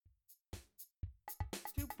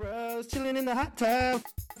Bros chilling in the hot tub,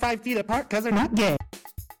 5 feet apart cause they're not gay.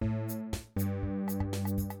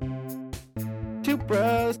 Two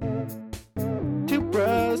bros,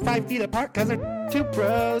 5 feet apart cause they're two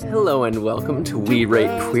bros. Hello and welcome to We Rate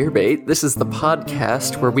Queerbait. This is the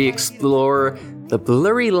podcast where we explore the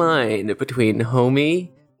blurry line between homie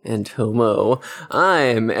and homo.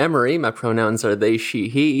 I'm Emery, my pronouns are they, she,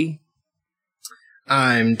 he.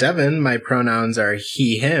 I'm Devin, my pronouns are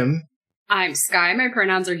he, him. I'm Sky, my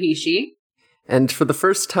pronouns are he, she. And for the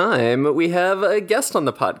first time, we have a guest on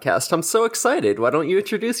the podcast. I'm so excited. Why don't you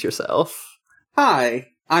introduce yourself? Hi,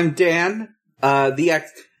 I'm Dan, Dan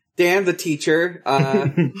the teacher,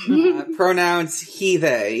 pronouns he,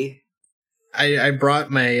 they. I brought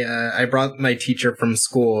my teacher from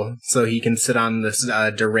school so he can sit on this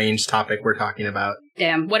deranged topic we're talking about.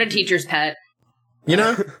 Damn, what a teacher's pet. You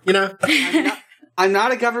know? I'm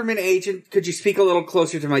not a government agent. Could you speak a little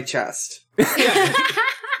closer to my chest?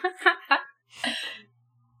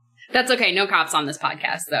 That's okay, no cops on this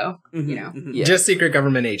podcast, though, you know. Yeah. Just secret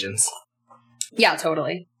government agents. Yeah,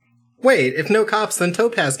 totally. Wait, if no cops, then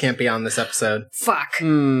Topaz can't be on this episode. Fuck.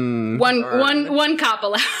 Right. One cop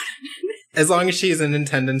allowed. As long as she's in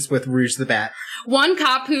attendance with Rouge the Bat. One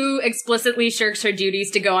cop who explicitly shirks her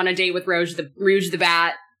duties to go on a date with Rouge the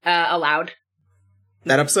Bat allowed.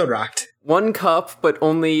 That episode rocked. One cup, but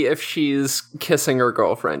only if she's kissing her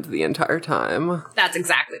girlfriend the entire time. That's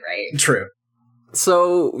exactly right. True.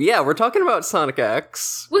 So, yeah, we're talking about Sonic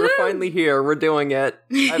X. Woohoo! We're finally here. We're doing it.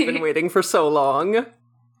 I've been waiting for so long.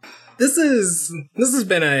 This has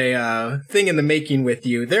been a thing in the making with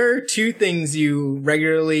you. There are two things you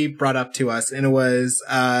regularly brought up to us, and it was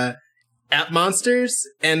App Monsters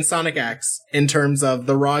and Sonic X in terms of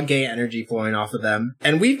the raw gay energy flowing off of them.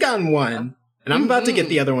 And we've gotten one, and I'm about to get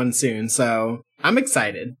the other one soon, so I'm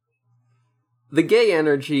excited. The gay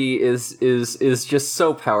energy is just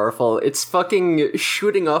so powerful. It's fucking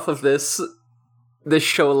shooting off of this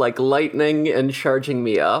show like lightning and charging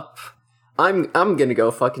me up. I'm gonna go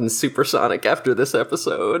fucking supersonic after this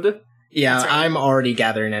episode. Yeah, That's right. I'm already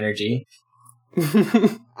gathering energy.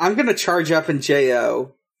 I'm gonna charge up in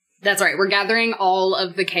J.O. That's right, we're gathering all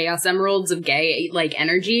of the Chaos Emeralds of gay,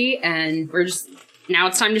 energy, and now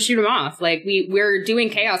it's time to shoot them off. We're doing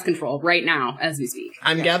chaos control right now as we speak.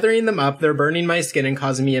 I'm gathering them up, they're burning my skin and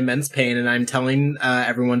causing me immense pain, and I'm telling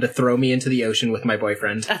everyone to throw me into the ocean with my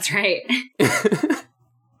boyfriend. That's right.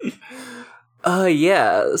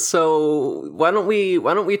 Yeah, so why don't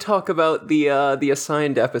we talk about the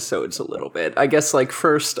assigned episodes a little bit? I guess,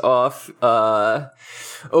 first off,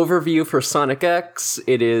 overview for Sonic X.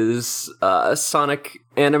 It is Sonic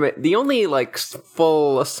anime, the only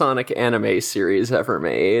full Sonic anime series ever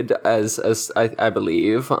made, as I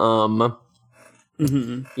believe.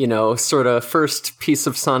 You know, sort of first piece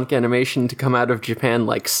of Sonic animation to come out of Japan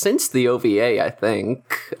since the OVA, I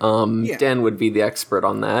think. Yeah. Dan would be the expert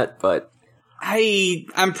on that, but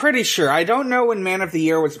I'm pretty sure. I don't know when Man of the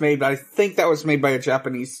Year was made, but I think that was made by a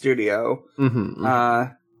Japanese studio.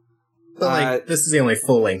 But this is the only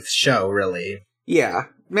full-length show, really. Yeah.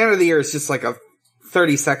 Man of the Year is just a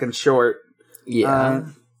 30-second short. yeah.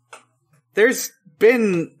 There's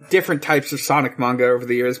been different types of Sonic manga over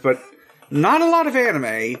the years, but not a lot of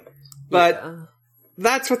anime. But Yeah.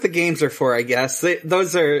 that's what the games are for, I guess.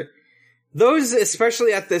 Those,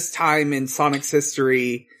 especially at this time in Sonic's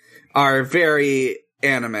history, are very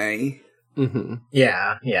anime. Mm-hmm.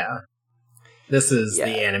 Yeah. This is Yeah.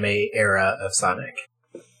 the anime era of Sonic.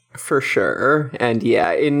 For sure. And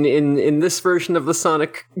yeah, in this version of the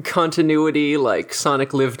Sonic continuity,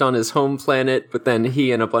 Sonic lived on his home planet, but then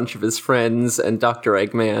he and a bunch of his friends and Dr.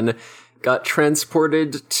 Eggman got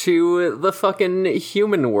transported to the fucking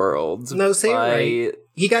human world. No, say it right.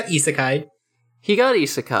 He got isekai. He got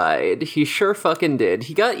isekai'd. He sure fucking did.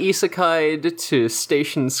 He got isekai'd to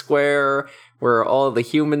Station Square, where all the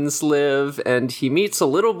humans live, and he meets a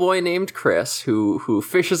little boy named Chris, who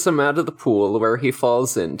fishes him out of the pool where he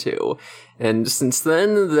falls into. And since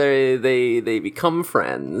then, they become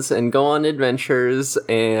friends and go on adventures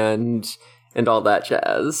and all that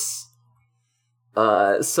jazz.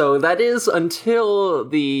 So that is until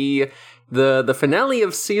the finale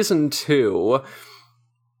of season 2,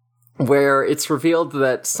 where it's revealed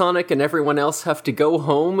that Sonic and everyone else have to go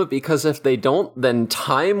home because if they don't, then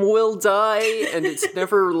time will die, and it's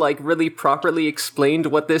never really properly explained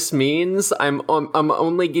what this means. I'm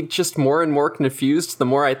only just more and more confused the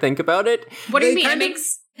more I think about it. What do you They mean?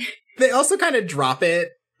 They also kind of drop it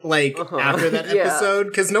after that Yeah. episode,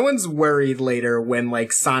 because no one's worried later when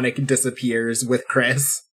Sonic disappears with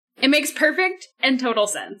Chris. It makes perfect and total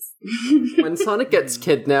sense. When Sonic gets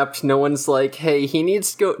kidnapped, no one's like, hey, he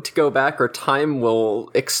needs to go back or time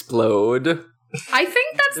will explode. I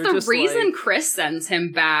think that's They're the just reason like- Chris sends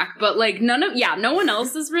him back, but like no one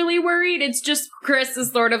else is really worried. It's just Chris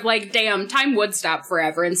is sort of like, damn, time would stop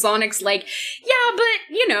forever. And Sonic's like, yeah,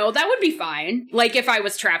 but that would be fine. Like if I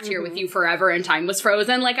was trapped here with you forever and time was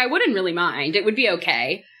frozen, like I wouldn't really mind. It would be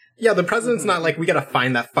okay. Yeah, the president's not like, we gotta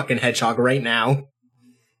find that fucking hedgehog right now.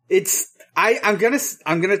 I'm gonna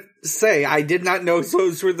say I did not know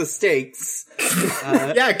those were the stakes.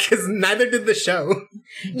 Yeah, because neither did the show.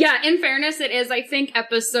 Yeah, in fairness, it is, I think,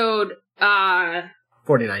 episode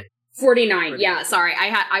 49. 49. Yeah, sorry.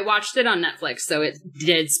 I watched it on Netflix, so it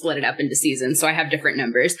did split it up into seasons, so I have different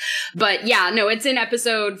numbers. But yeah, no, it's in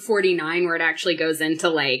episode 49 where it actually goes into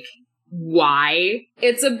like why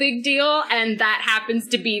it's a big deal, and that happens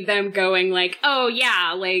to be them going like, oh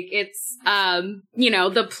yeah, like it's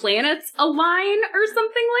the planets align or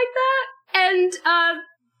something like that. And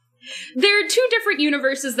there are two different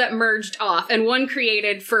universes that merged off, and one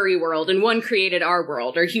created Furry World and one created our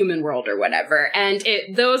world or Human World or whatever. And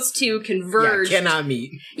those two converged. Yeah, cannot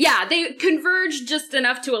meet. Yeah, they converge just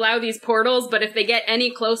enough to allow these portals, but if they get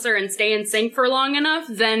any closer and stay in sync for long enough,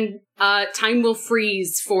 then time will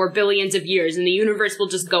freeze for billions of years and the universe will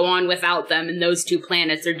just go on without them, and those two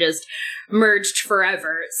planets are just merged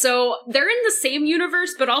forever. So they're in the same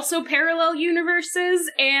universe, but also parallel universes,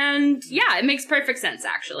 and yeah, it makes perfect sense,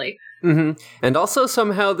 actually. Mm-hmm. And also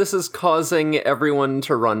somehow this is causing everyone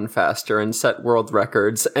to run faster and set world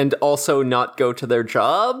records, and also not go to their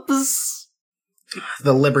jobs.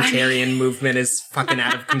 The libertarian movement is fucking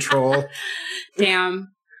out of control.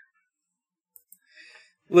 Damn.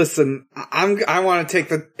 Listen, I want to take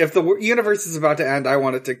if the universe is about to end, I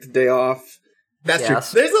want to take the day off. That's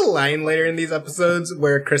Yes. true. There's a line later in these episodes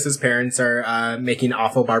where Chris's parents are making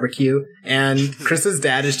awful barbecue, and Chris's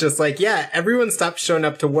dad is just like, yeah, everyone stopped showing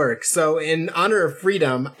up to work, so in honor of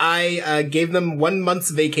freedom, I gave them 1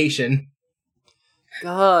 month's vacation.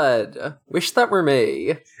 God, wish that were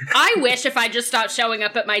me. I wish if I just stopped showing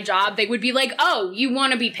up at my job, they would be like, oh, you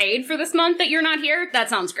want to be paid for this month that you're not here? That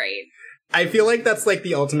sounds great. I feel like that's like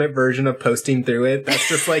the ultimate version of posting through it. That's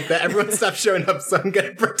just like that everyone stopped showing up, so I'm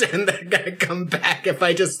gonna pretend they're gonna come back if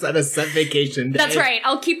I just set a set vacation day. That's right.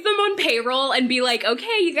 I'll keep them on payroll and be like,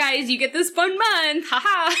 okay, you guys, you get this fun month.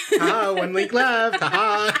 Haha. Ah, 1 week left.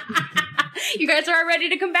 Haha. You guys are all ready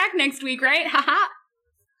to come back next week, right? Haha.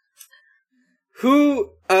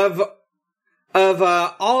 Who of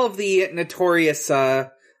all of the notorious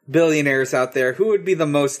billionaires out there, who would be the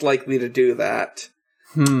most likely to do that?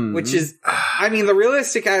 Which is, I mean, the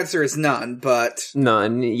realistic answer is none, but...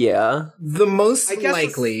 None, yeah. The most I guess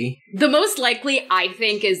likely... The most likely, I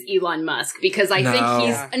think, is Elon Musk, because I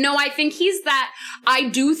think he's that. I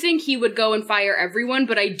do think he would go and fire everyone,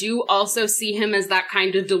 but I do also see him as that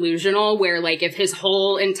kind of delusional where, like, if his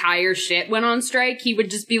whole entire shit went on strike, he would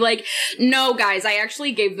just be like, no, guys, I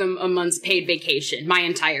actually gave them a month's paid vacation, my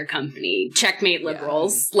entire company. Checkmate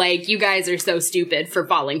liberals. Yeah. Like, you guys are so stupid for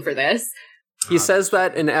falling for this. He says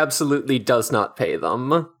that and absolutely does not pay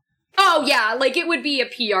them. Oh yeah, like it would be a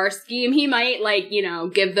PR scheme. He might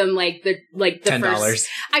give them the $10. First.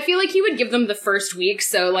 I feel like he would give them the first week,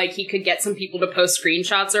 so like he could get some people to post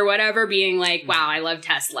screenshots or whatever, being like, "Wow, I love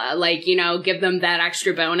Tesla." Like give them that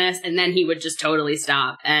extra bonus, and then he would just totally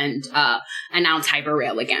stop and announce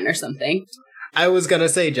Hyperrail again or something. I was gonna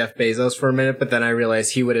say Jeff Bezos for a minute, but then I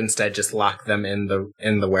realized he would instead just lock them in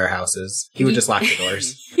the warehouses. He would just lock the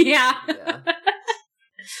doors. Yeah.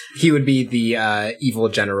 He would be the evil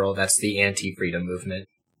general that's the anti-freedom movement.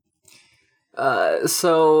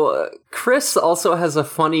 So Chris also has a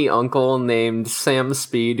funny uncle named Sam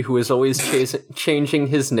Speed who is always changing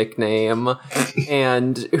his nickname,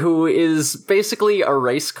 and who is basically a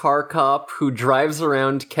race car cop who drives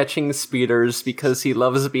around catching speeders because he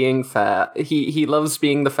loves being he loves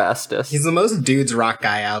being the fastest. He's the most dudes rock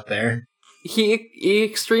guy out there. He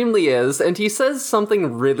extremely is, and he says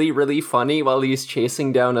something really, really funny while he's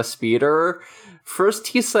chasing down a speeder. First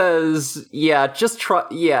he says, instead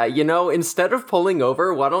of pulling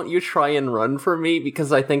over, why don't you try and run for me,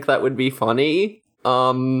 because I think that would be funny.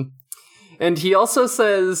 And he also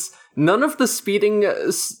says, none of the speeding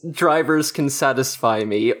drivers can satisfy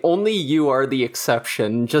me, only you are the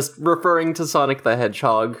exception, just referring to Sonic the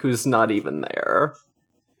Hedgehog, who's not even there.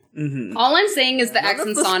 Mm-hmm. All I'm saying is the X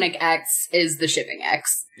in Sonic X is the shipping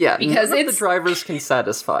X. Yeah, because none of the drivers can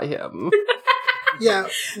satisfy him. Yeah,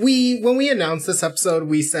 when we announced this episode,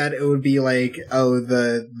 we said it would be like,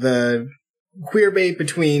 the queer bait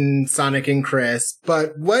between Sonic and Chris.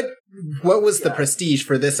 But what what was the prestige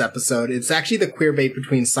for this episode? It's actually the queer bait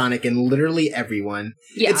between Sonic and literally everyone.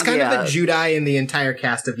 Yeah. It's kind of the Judai in the entire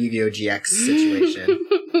cast of Yu-Gi-Oh! GX situation.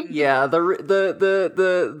 Yeah, the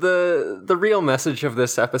real message of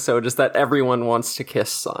this episode is that everyone wants to kiss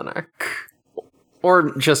Sonic.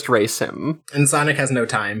 Or just race him. And Sonic has no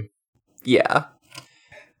time. Yeah.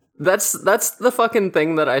 That's the fucking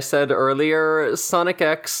thing that I said earlier. Sonic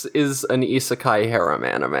X is an isekai harem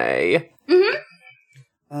anime.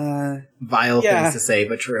 Vile things to say,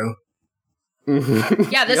 but true.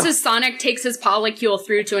 Yeah, this is Sonic takes his polycule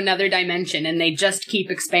through to another dimension, and they just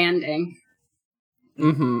keep expanding.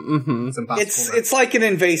 It's impossible. It's like an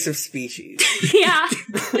invasive species. Yeah.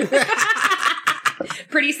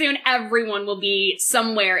 Pretty soon, everyone will be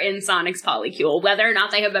somewhere in Sonic's polycule. Whether or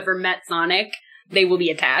not they have ever met Sonic, they will be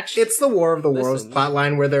attached. It's the War of the Worlds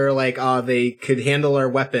plotline where they're like, they could handle our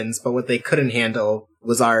weapons, but what they couldn't handle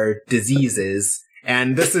was our diseases.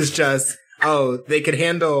 And this is just, they could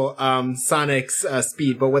handle Sonic's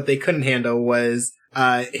speed, but what they couldn't handle was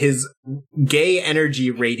his gay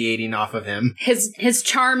energy radiating off of him. His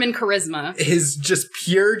charm and charisma. His just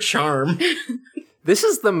pure charm. This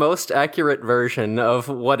is the most accurate version of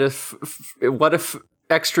what if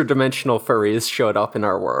extra-dimensional furries showed up in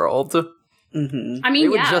our world. Mm-hmm. I mean, they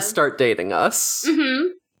would just start dating us. Mm-hmm.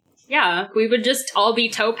 Yeah, we would just all be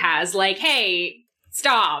Topaz, like, hey,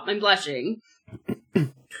 stop, I'm blushing.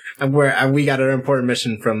 And we got an important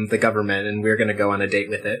mission from the government, and we're going to go on a date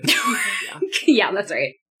with it. Yeah, that's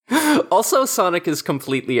right. Also, Sonic is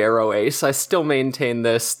completely Arrow Ace. I still maintain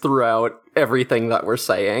this throughout everything that we're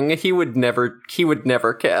saying. He would never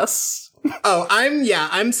kiss.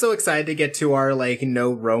 I'm so excited to get to our,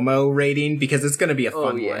 no Romo rating, because it's going to be a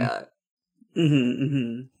fun one.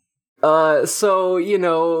 So,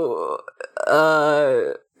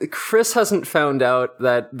 Chris hasn't found out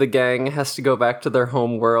that the gang has to go back to their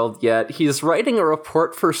home world yet. He's writing a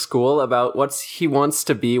report for school about what he wants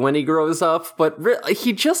to be when he grows up, but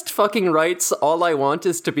he just fucking writes, all I want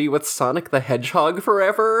is to be with Sonic the Hedgehog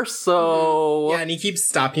forever, so... Yeah, and he keeps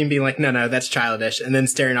stopping and being like, no, that's childish, and then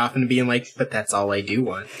staring off and being like, but that's all I do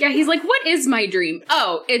want. Yeah, he's like, what is my dream?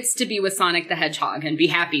 Oh, it's to be with Sonic the Hedgehog and be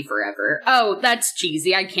happy forever. Oh, that's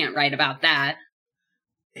cheesy, I can't write about that.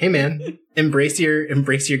 Hey man, embrace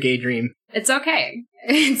your gay dream. It's okay.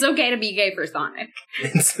 It's okay to be gay for Sonic.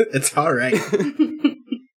 It's all right.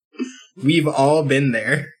 We've all been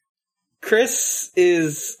there. Chris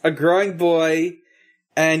is a growing boy,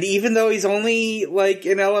 and even though he's only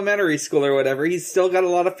in elementary school or whatever, he's still got a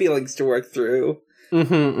lot of feelings to work through.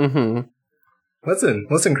 Listen,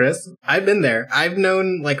 Chris. I've been there. I've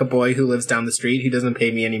known a boy who lives down the street who doesn't pay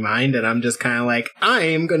me any mind, and I'm just kind of like,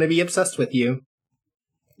 I'm gonna be obsessed with you.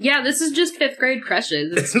 Yeah, this is just 5th grade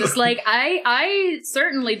crushes. It's just I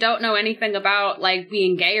certainly don't know anything about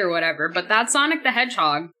being gay or whatever, but that's Sonic the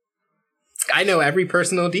Hedgehog. I know every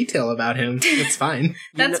personal detail about him. It's fine.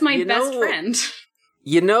 That's my best friend.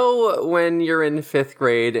 You know when you're in 5th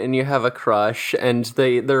grade and you have a crush and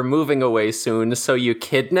they're moving away soon, so you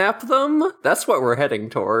kidnap them? That's what we're heading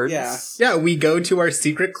towards. Yeah, we go to our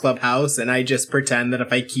secret clubhouse and I just pretend that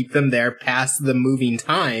if I keep them there past the moving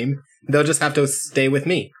time, they'll just have to stay with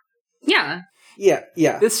me. Yeah. Yeah.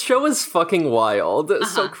 This show is fucking wild.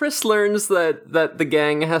 So Chris learns that the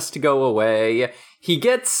gang has to go away. He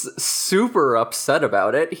gets super upset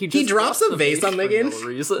about it. He drops a vase on Megan. For no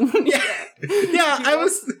reason.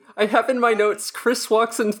 I have in my notes, Chris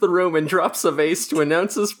walks into the room and drops a vase to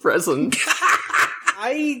announce his presence.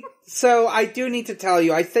 I do need to tell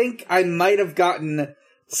you, I think I might have gotten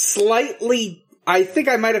I think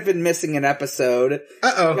I might have been missing an episode.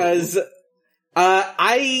 Uh-oh. Because,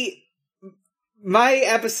 my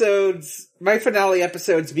finale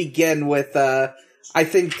episodes begin with, I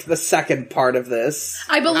think the second part of this.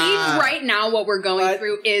 I believe right now what we're going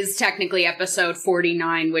through is technically episode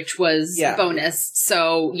 49, which was bonus.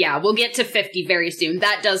 So, yeah, we'll get to 50 very soon.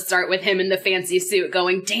 That does start with him in the fancy suit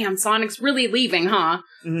going, damn, Sonic's really leaving, huh?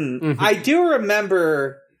 Mm-hmm. I do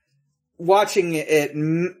remember watching it,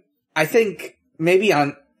 I think... Maybe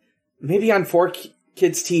on 4Kids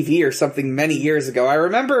TV or something many years ago. I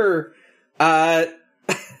remember,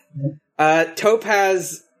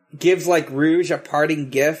 Topaz gives Rouge a parting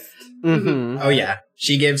gift. Mm-hmm. Oh yeah.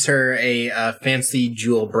 She gives her a fancy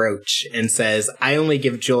jewel brooch and says, I only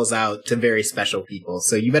give jewels out to very special people,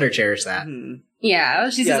 so you better cherish that. Mm-hmm. Yeah,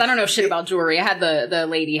 she says, I don't know shit about jewelry. I had the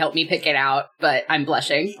lady help me pick it out, but I'm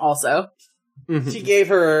blushing also. She gave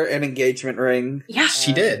her an engagement ring. Yeah.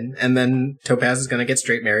 She did. And then Topaz is going to get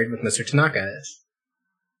straight married with Mr. Tanaka.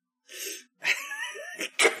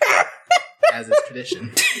 As is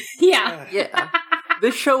tradition. Yeah.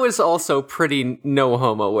 This show is also pretty no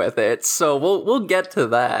homo with it, so we'll get to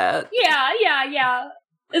that. Yeah.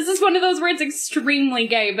 This is one of those where it's extremely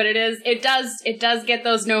gay, but it does get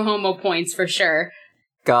those no homo points for sure.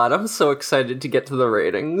 God, I'm so excited to get to the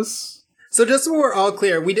ratings. So just so we're all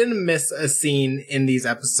clear, we didn't miss a scene in these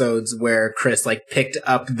episodes where Chris, like, picked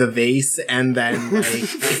up the vase and then, like,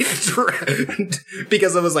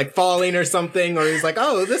 because it was, like, falling or something, or he's like,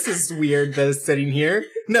 oh, this is weird that it's sitting here.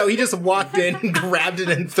 No, he just walked in, grabbed it,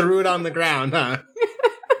 and threw it on the ground, huh?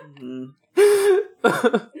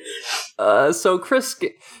 So Chris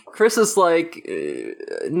is like,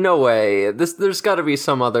 no way. There's got to be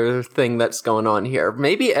some other thing that's going on here.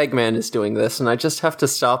 Maybe Eggman is doing this, and I just have to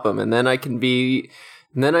stop him, and then I can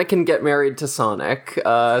get married to Sonic.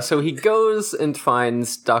 So he goes and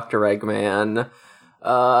finds Dr. Eggman.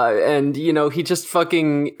 And, he just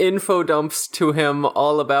fucking info dumps to him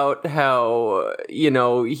all about how,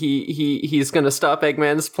 he's gonna stop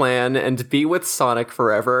Eggman's plan and be with Sonic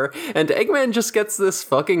forever. And Eggman just gets this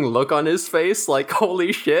fucking look on his face like,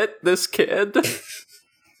 holy shit, this kid.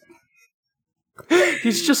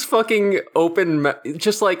 He's just fucking open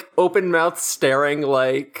mouth staring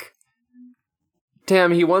like,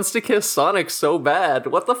 damn, he wants to kiss Sonic so bad.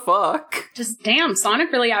 What the fuck? Just damn,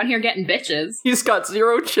 Sonic really out here getting bitches. He's got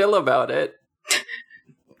zero chill about it.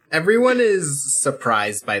 Everyone is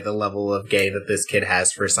surprised by the level of gay that this kid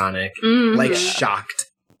has for Sonic. Like, shocked.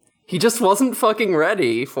 He just wasn't fucking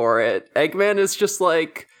ready for it. Eggman is just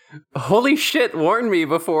like, holy shit, warn me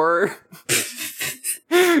before...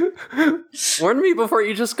 warn me before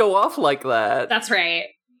you just go off like that. That's right.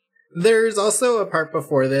 There's also a part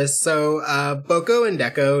before this. So, Boko and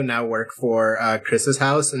Deco now work for Chris's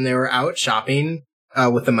house, and they were out shopping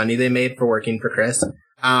with the money they made for working for Chris.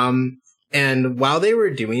 And while they were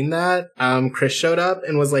doing that, Chris showed up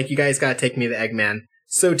and was like, you guys gotta take me to Eggman.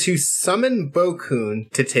 So to summon Bokun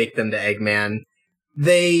to take them to Eggman,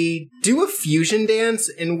 they do a fusion dance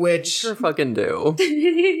in which... Sure fucking do.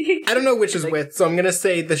 I don't know which is which, so I'm gonna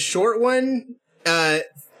say the short one,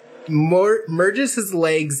 merges his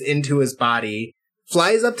legs into his body,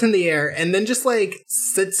 flies up in the air, and then just, like,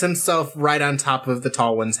 sits himself right on top of the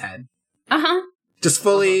tall one's head. Uh-huh. Just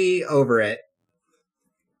fully over it.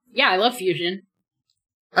 Yeah, I love fusion.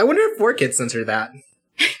 I wonder if 4Kids censored that.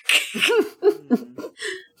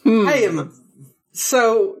 I am...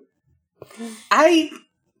 So... I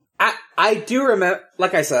do remember...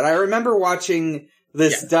 Like I said, I remember watching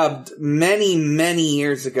this dubbed many, many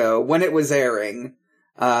years ago when it was airing.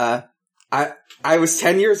 I was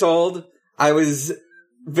 10 years old. I was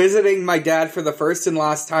visiting my dad for the first and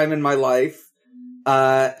last time in my life.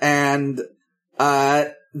 The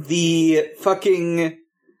fucking,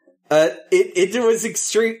 it was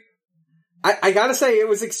extreme. I gotta say, it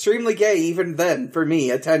was extremely gay even then for me,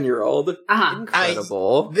 a 10-year-old. Uh-huh.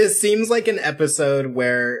 Incredible. This seems like an episode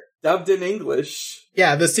where... Dubbed in English.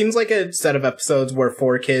 Yeah, this seems like a set of episodes where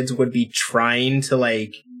 4Kids would be trying to,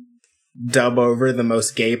 like, dub over the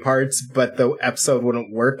most gay parts, but the episode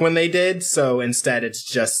wouldn't work when they did, so instead it's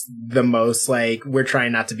just the most, like, we're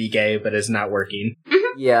trying not to be gay, but it's not working.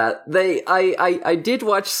 Yeah, I did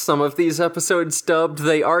watch some of these episodes dubbed.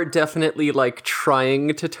 They are definitely, like,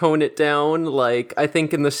 trying to tone it down. Like, I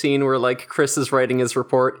think in the scene where, like, Chris is writing his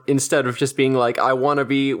report, instead of just being like, I want to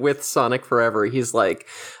be with Sonic forever, he's like,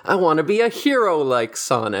 I want to be a hero like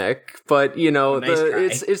Sonic. But,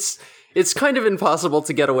 it's kind of impossible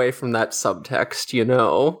to get away from that subtext,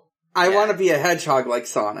 I want to be a hedgehog like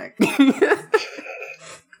Sonic.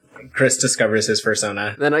 Chris discovers his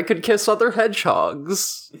persona. Then I could kiss other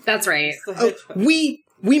hedgehogs. That's right. Oh, we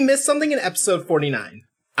missed something in episode 49.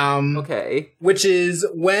 Okay. Which is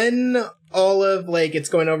when all of, like, it's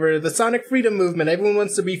going over the Sonic Freedom Movement, everyone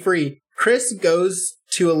wants to be free. Chris goes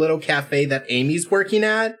to a little cafe that Amy's working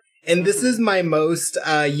at, and this is my most,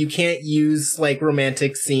 you can't use, like,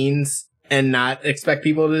 romantic scenes and not expect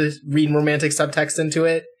people to read romantic subtext into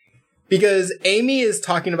it. Because Amy is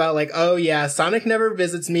talking about, like, oh yeah, Sonic never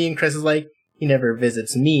visits me, and Chris is like, he never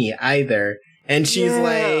visits me either. And she's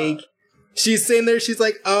like, she's sitting there, she's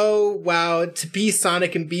like, oh wow, to be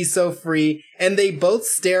Sonic and be so free. And they both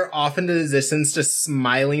stare off into the distance, just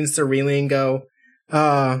smiling serenely and go,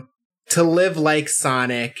 to live like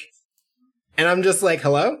Sonic. And I'm just like,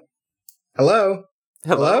 hello? Hello?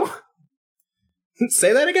 Hello?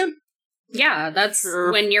 Say that again? Yeah, that's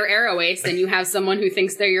when you're Arrow Ace and you have someone who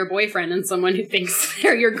thinks they're your boyfriend and someone who thinks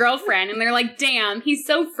they're your girlfriend, and they're like, damn, he's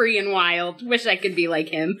so free and wild. Wish I could be like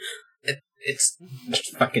him. It's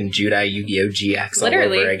fucking Judai Yu-Gi-Oh! GX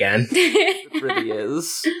Literally. all over again. It really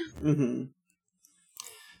is. Mm-hmm.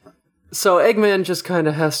 So Eggman just kind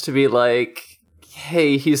of has to be like,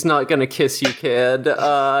 hey, he's not gonna kiss you, kid.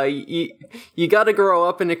 You gotta grow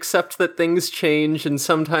up and accept that things change, and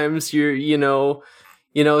sometimes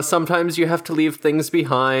sometimes you have to leave things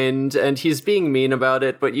behind, and he's being mean about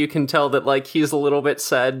it, but you can tell that, like, he's a little bit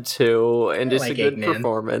sad too, and it's a good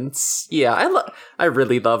performance. Yeah, I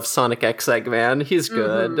really love Sonic X Eggman. He's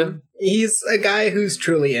good. Mm-hmm. He's a guy who's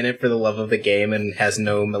truly in it for the love of the game and has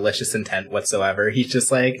no malicious intent whatsoever. He's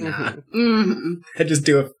just like, nah. I just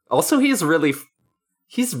do it. Also, he's really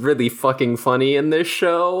fucking funny in this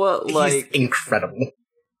show. Like, he's incredible.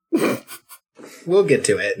 We'll get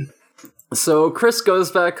to it. So Chris goes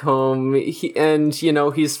back home,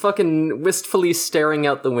 he's fucking wistfully staring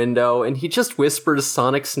out the window, and he just whispers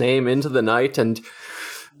Sonic's name into the night, and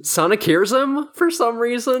Sonic hears him for some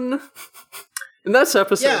reason. And that's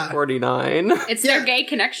episode 49. It's their gay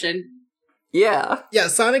connection. Yeah. Yeah,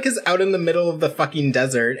 Sonic is out in the middle of the fucking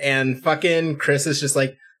desert, and fucking Chris is just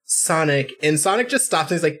like, Sonic, and Sonic just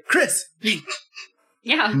stops and he's like, Chris!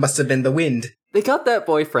 Yeah. Must have been the wind. They got that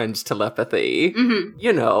boyfriend telepathy,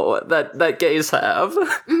 that gays have.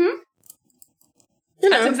 Mm-hmm.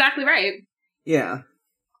 That's exactly right. Yeah.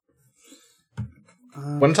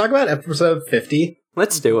 Want to talk about episode 50?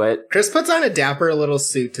 Let's do it. Chris puts on a dapper little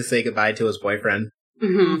suit to say goodbye to his boyfriend.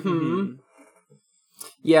 Mm-hmm.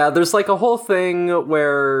 Yeah, there's like a whole thing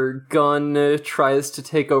where Gunn tries to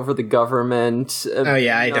take over the government. Oh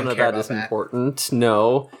yeah, I don't care about that. None of that is important.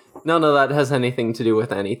 No. None of that has anything to do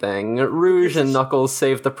with anything. Rouge and Knuckles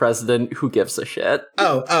save the president. Who gives a shit?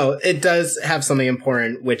 Oh, it does have something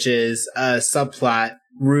important, which is a subplot,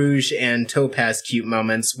 Rouge and Topaz cute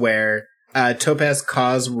moments where Topaz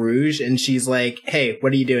calls Rouge and she's like, hey,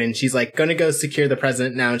 what are you doing? She's like, gonna go secure the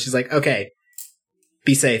president now. And she's like, okay,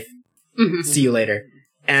 be safe. See you later.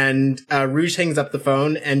 And Rouge hangs up the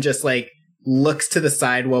phone and just like looks to the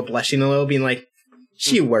side while blushing a little, being like,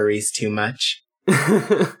 she worries too much.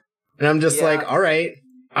 And I'm just like, all right.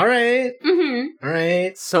 All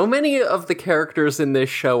right. So many of the characters in this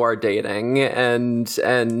show are dating, and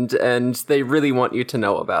they really want you to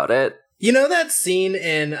know about it. You know that scene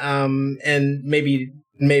in and maybe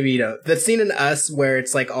you know that scene in Us where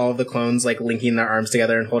it's like all of the clones like linking their arms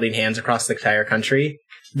together and holding hands across the entire country?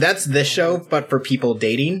 That's this show, but for people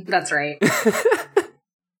dating. That's right.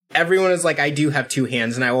 Everyone is like, I do have two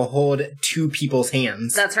hands, and I will hold two people's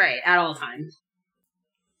hands. That's right, at all times.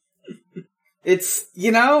 It's,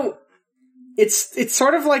 it's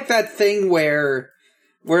sort of like that thing where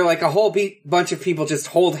like a whole bunch of people just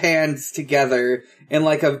hold hands together in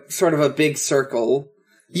like a sort of a big circle.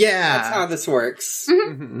 Yeah. That's how this works.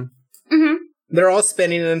 Mm-hmm. Mm-hmm. They're all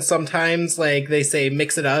spinning, and sometimes like they say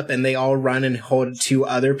mix it up, and they all run and hold two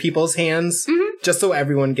other people's hands, just so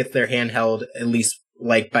everyone gets their hand held at least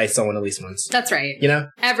like by someone at least once. That's right. You know?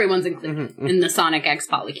 Everyone's included in the Sonic X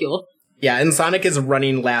polycule. Yeah, and Sonic is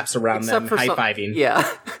running laps around them, high-fiving. Yeah.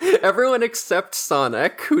 Everyone except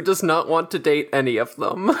Sonic, who does not want to date any of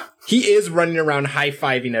them. He is running around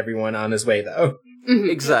high-fiving everyone on his way, though.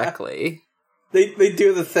 Exactly. Yeah. They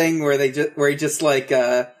do the thing where he just like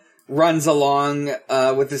runs along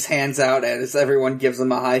with his hands out as everyone gives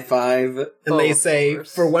him a high five. And they say,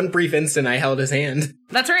 for one brief instant, I held his hand.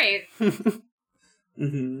 That's right.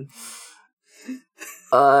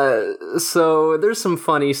 So there's some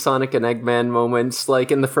funny Sonic and Eggman moments,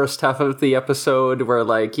 like in the first half of the episode where,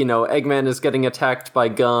 like, Eggman is getting attacked by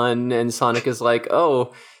Gunn, and Sonic is like,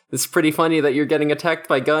 oh, it's pretty funny that you're getting attacked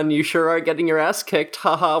by Gunn, you sure are getting your ass kicked,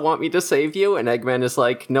 haha, want me to save you? And Eggman is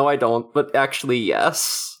like, no, I don't, but actually,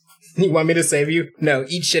 yes. You want me to save you? No,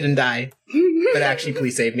 eat shit and die. But actually,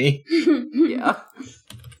 please save me. Yeah.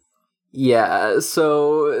 Yeah,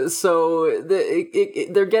 so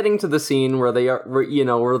they're getting to the scene where they are,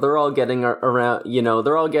 where they're all getting around,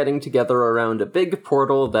 they're all getting together around a big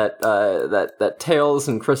portal that Tails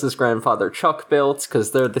and Chris's grandfather Chuck built,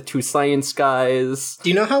 because they're the two science guys. Do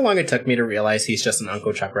you know how long it took me to realize he's just an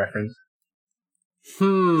Uncle Chuck reference?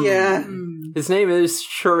 Yeah. His name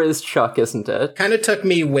sure is Chuck, isn't it? Kind of took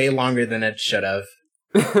me way longer than it should have.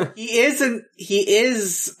 He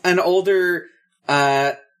is an older,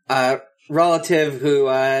 relative who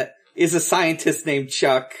is a scientist named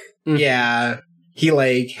Chuck. Yeah. He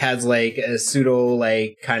has a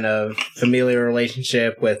pseudo kind of familiar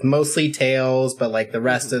relationship with mostly Tails, but the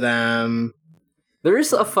rest of them.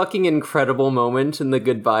 There's a fucking incredible moment in the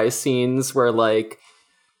goodbye scenes where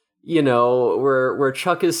you know, where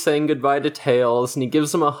Chuck is saying goodbye to Tails, and he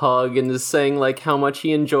gives him a hug and is saying, like, how much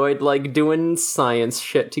he enjoyed, like, doing science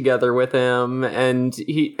shit together with him, and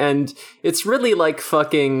it's really, like,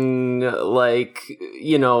 fucking, like,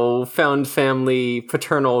 you know, found family,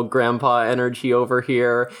 paternal grandpa energy over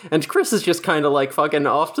here, and Chris is just kind of, like, fucking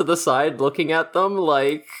off to the side looking at them,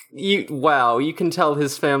 like, you can tell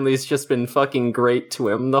his family's just been fucking great to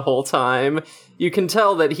him the whole time. You can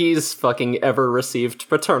tell that he's fucking ever received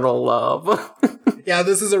paternal love. Yeah,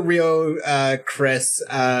 this is a real Chris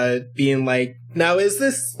being like, now is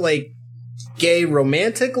this like gay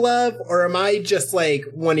romantic love, or am I just like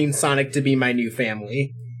wanting Sonic to be my new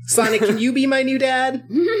family? Sonic, can you be my new dad?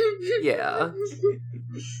 Yeah.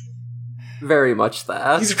 Very much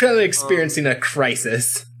that. He's kind of experiencing a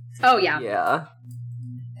crisis. Oh, yeah. Yeah.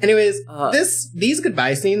 Anyways, these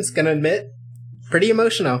goodbye scenes, gonna admit, pretty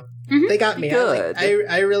emotional. Mm-hmm. They got me. Good.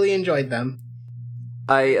 I really enjoyed them.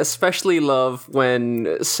 I especially love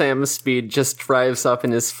when Sam Speed just drives up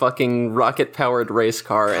in his fucking rocket-powered race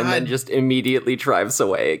car and then just immediately drives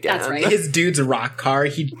away again. That's right. His dude's rock car,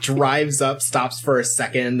 he drives up, stops for a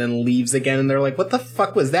second, and then leaves again, and they're like, what the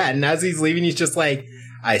fuck was that? And as he's leaving, he's just like,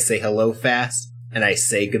 I say hello fast, and I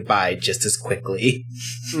say goodbye just as quickly.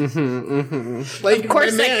 Like, of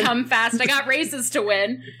course I come fast. I got races to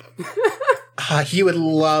win. He would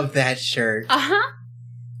love that shirt. Uh-huh.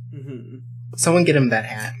 Mm-hmm. Someone get him that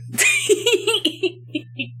hat.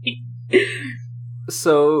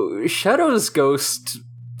 So, Shadow's ghost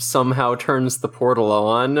somehow turns the portal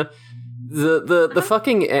on. The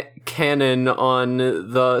fucking cannon on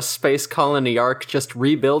the Space Colony arc just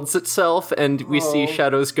rebuilds itself, and we see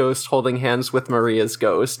Shadow's ghost holding hands with Maria's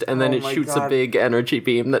ghost, and then it shoots a big energy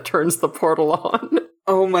beam that turns the portal on.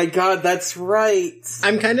 Oh my god, that's right.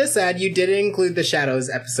 I'm kind of sad you didn't include the Shadows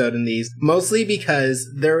episode in these, mostly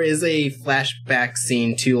because there is a flashback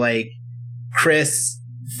scene to, like, Chris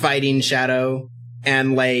fighting Shadow,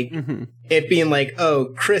 and, like, it being like,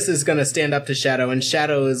 oh, Chris is gonna stand up to Shadow, and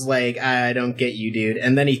Shadow is like, I don't get you, dude.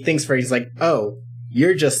 And then he thinks for it, he's like, oh,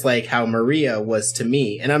 you're just like how Maria was to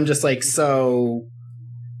me. And I'm just like, so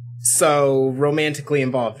romantically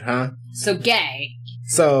involved, huh? So gay.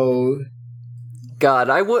 So... God,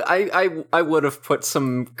 I would have put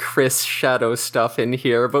some Chris Shadow stuff in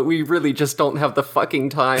here, but we really just don't have the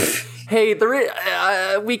fucking time. Hey,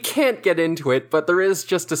 we can't get into it, but there is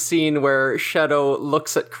just a scene where Shadow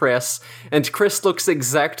looks at Chris, and Chris looks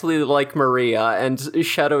exactly like Maria, and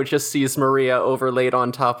Shadow just sees Maria overlaid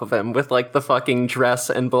on top of him with, like, the fucking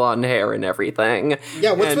dress and blonde hair and everything.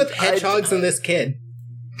 Yeah, what's with hedgehogs and this kid?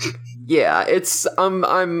 Yeah, it's,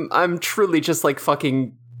 I'm truly just, like,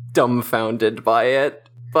 fucking dumbfounded by it.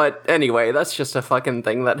 But anyway, that's just a fucking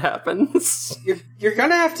thing that happens. You're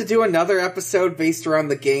gonna have to do another episode based around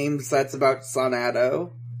the games that's about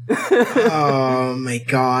Sonado. Oh my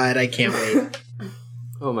god, I can't wait.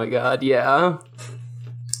 Oh my god, yeah.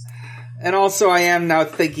 And also I am now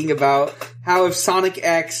thinking about how if Sonic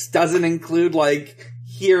X doesn't include, like,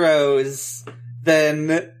 heroes,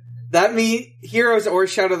 then that means heroes or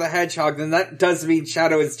Shadow the Hedgehog, then that does mean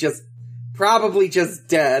Shadow is just probably just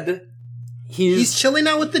dead. He's chilling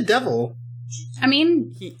out with the devil. I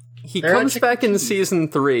mean, he comes back in season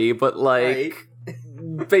 3, but, like,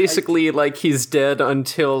 basically, like, he's dead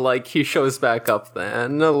until, like, he shows back up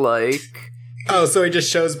then, like... Oh, so he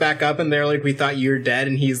just shows back up and they're like, we thought you were dead,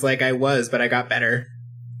 and he's like, I was, but I got better.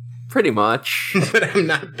 Pretty much. But I'm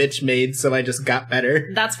not bitch made, so I just got better.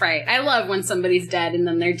 That's right. I love when somebody's dead and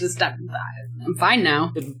then they're just, I'm fine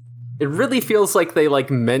now. It really feels like they, like,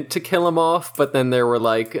 meant to kill him off, but then they were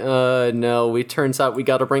like, no, turns out we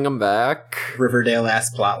gotta bring him back.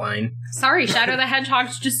 Riverdale-ass plotline. Sorry, Shadow the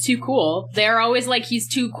Hedgehog's just too cool. They're always like, he's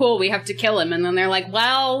too cool, we have to kill him. And then they're like,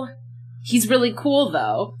 well, he's really cool,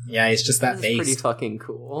 though. Yeah, he's just that face. Pretty fucking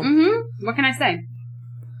cool. Mm-hmm. What can I say?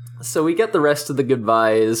 So we get the rest of the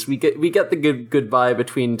goodbyes. We get the goodbye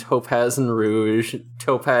between Topaz and Rouge.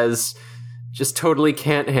 Topaz just totally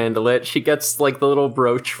can't handle it. She gets, like, the little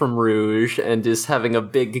brooch from Rouge and is having a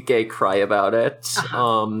big gay cry about it.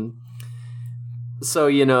 Uh-huh. So,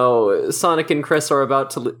 you know, Sonic and Chris are about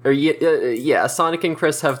to... Sonic and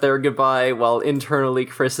Chris have their goodbye, while internally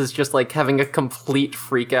Chris is just, like, having a complete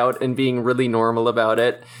freak out and being really normal about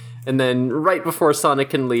it. And then, right before Sonic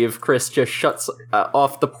can leave, Chris just shuts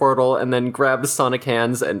off the portal and then grabs Sonic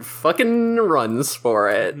hands and fucking runs for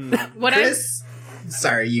it. Chris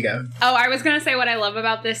Sorry, you go. Oh, I was gonna say what I love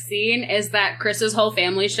about this scene is that Chris's whole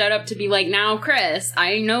family showed up to be like, now, Chris,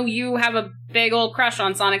 I know you have a big old crush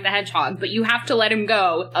on Sonic the Hedgehog, but you have to let him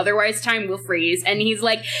go, otherwise time will freeze. And he's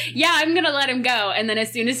like, yeah, I'm gonna let him go. And then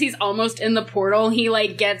as soon as he's almost in the portal, he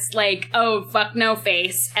like gets like, oh, fuck no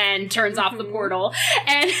face, and turns off the portal.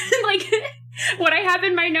 And like... What I have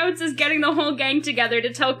in my notes is getting the whole gang together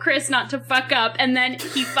to tell Chris not to fuck up, and then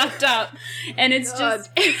he fucked up. And it's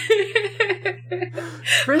just...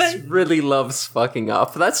 Chris really loves fucking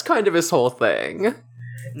up. That's kind of his whole thing.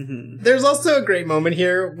 Mm-hmm. There's also a great moment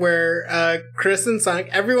here where Chris and Sonic,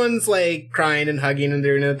 everyone's like crying and hugging and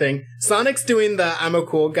doing their thing. Sonic's doing the I'm a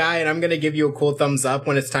cool guy and I'm gonna give you a cool thumbs up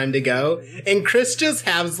when it's time to go. And Chris just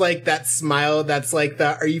has like that smile that's like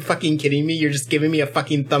the, are you fucking kidding me? You're just giving me a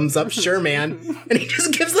fucking thumbs up? Sure, man. And he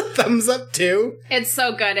just gives a thumbs up too. It's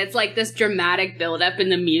so good. It's like this dramatic buildup in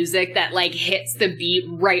the music that like hits the beat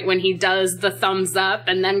right when he does the thumbs up.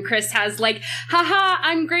 And then Chris has like, haha,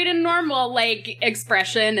 I'm great and normal, like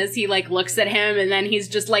expression as he like looks at him, and then he's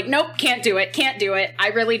just like, nope, can't do it. I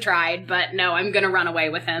really tried, but no, I'm gonna run away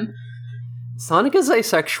with him. Sonic is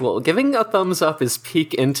asexual. Giving a thumbs up is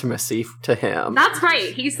peak intimacy to him. That's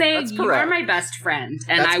right. He's saying, That's you correct. are my best friend,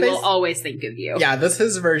 and That's I will always think of you. Yeah, this is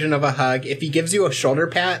his version of a hug. If he gives you a shoulder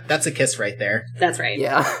pat, that's a kiss right there. That's right.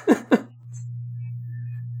 Yeah.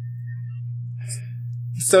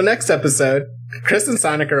 So next episode, Chris and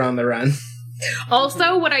Sonic are on the run.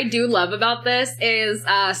 Also, what I do love about this is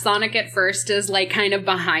Sonic at first is like kind of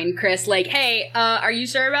behind Chris, like, hey, are you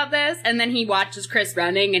sure about this? And then he watches Chris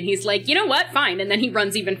running and he's like, you know what? Fine. And then he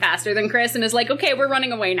runs even faster than Chris and is like, okay, we're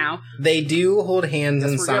running away now. They do hold hands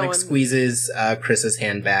and we're Sonic going. squeezes Chris's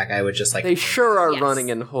hand back. I would just like... They sure are Yes.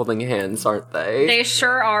 running and holding hands, aren't they? They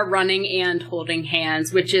sure are running and holding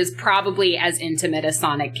hands, which is probably as intimate as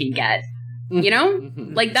Sonic can get. You know?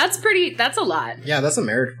 Like, that's a lot. Yeah, that's a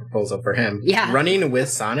marriage proposal for him. Yeah. Running with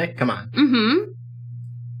Sonic? Come on. Mm-hmm.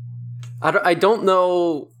 I don't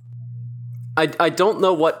know... I don't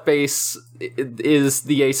know what base is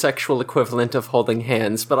the asexual equivalent of holding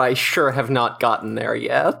hands, but I sure have not gotten there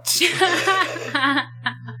yet.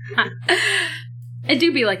 It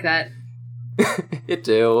do be like that. It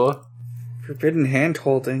do. Forbidden hand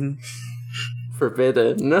holding.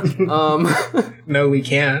 Forbidden. No, we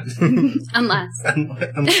can't. Unless.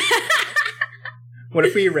 What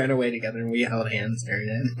if we ran away together and we held hands during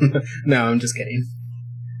it? No, I'm just kidding.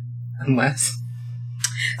 Unless.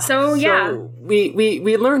 So, yeah. So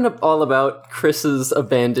we learn all about Chris's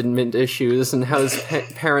abandonment issues and how his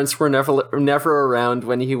parents were never around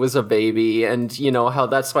when he was a baby, and you know how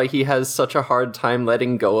that's why he has such a hard time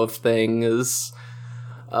letting go of things.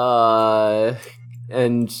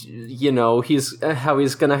 And you know he's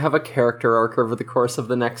gonna have a character arc over the course of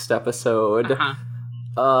the next episode.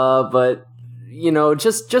 But you know,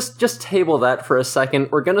 just table that for a second.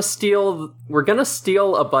 We're gonna steal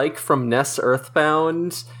a bike from Ness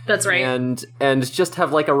Earthbound. That's right. And just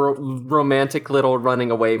have like a romantic little running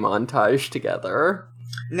away montage together.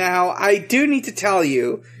 Now, I do need to tell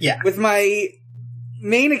you, Yeah. with my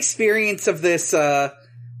main experience of this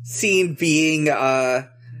scene being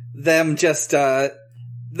them just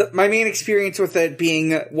my main experience with it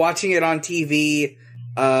being watching it on TV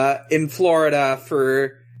in Florida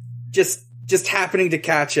for just happening to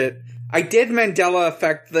catch it. I did Mandela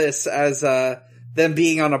effect this as them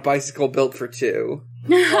being on a bicycle built for two.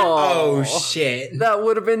 Oh, shit. That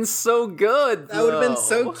would have been so good. That would have been though.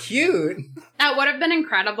 so cute. That would have been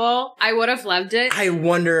incredible. I would have loved it. I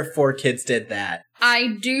wonder if 4Kids did that.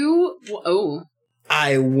 I do. Oh.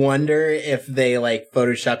 I wonder if they like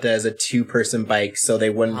photoshopped it as a 2-person bike so they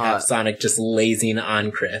wouldn't have Sonic just lazing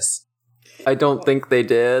on Chris. I don't think they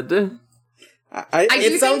did.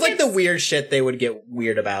 It sounds like it's- the weird shit they would get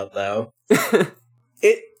weird about, though.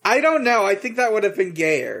 I don't know. I think that would have been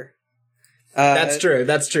gayer. That's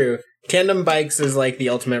true. Tandem bikes is like the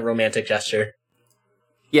ultimate romantic gesture.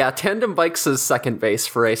 Yeah, tandem bikes is second base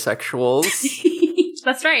for asexuals.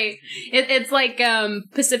 That's right. It's like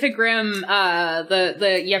Pacific Rim.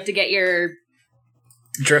 The you have to get your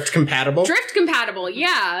Drift compatible? drift compatible.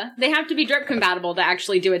 Yeah, they have to be drift compatible to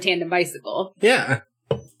actually do a tandem bicycle. Yeah.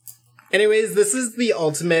 Anyways, this is the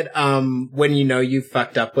ultimate when you know you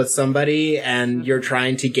fucked up with somebody and you're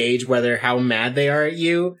trying to gauge how mad they are at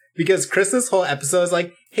you. Because Chris's whole episode is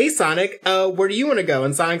like, hey Sonic, where do you want to go?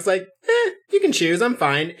 And Sonic's like, you can choose, I'm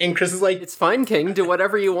fine. And Chris is like, It's fine, King. Do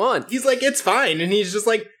whatever you want. he's like, it's fine. And he's just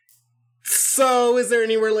like, so is there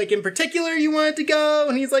anywhere like in particular you wanted to go?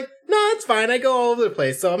 And he's like, no, it's fine. I go all over the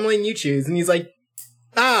place. So I'm letting you choose. And he's like,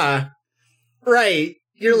 right.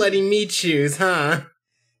 You're letting me choose, huh?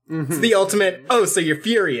 Mhm. It's the ultimate, so you're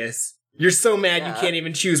furious. You're so mad Yeah. you can't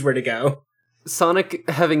even choose where to go. Sonic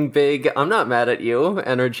having big "I'm not mad at you"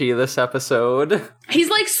 energy this episode. He's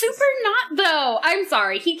like, super not though. I'm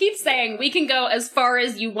sorry. He keeps saying we can go as far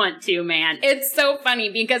as you want to, man. It's so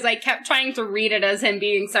funny because I kept trying to read it as him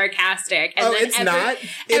being sarcastic. And then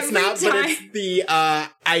It's not, but time- it's the,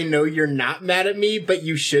 I know you're not mad at me, but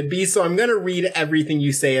you should be, so I'm gonna read everything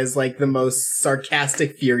you say as, like, the most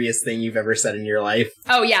sarcastic, furious thing you've ever said in your life.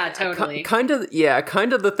 Oh yeah, totally. Kind of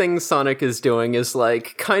the thing Sonic is doing is,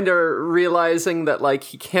 like, kind of realizing that, like,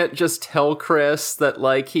 he can't just tell Chris that,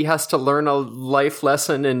 like, he has to learn a life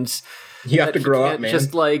lesson and You have to he grow up, can't man.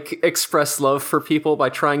 just, like, express love for people by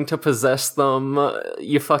trying to possess them,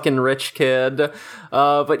 you fucking rich kid.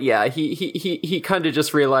 But yeah, he kind of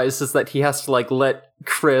just realizes that he has to, like, let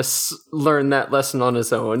Chris learn that lesson on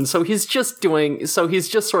his own. So he's just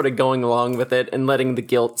sort of going along with it and letting the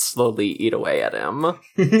guilt slowly eat away at him.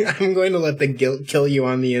 I'm going to let the guilt kill you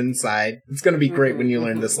on the inside. It's going to be great when you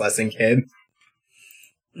learn this lesson, kid.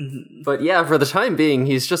 But yeah, for the time being,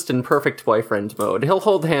 he's just in perfect boyfriend mode. He'll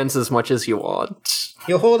hold hands as much as you want.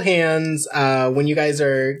 He'll hold hands when you guys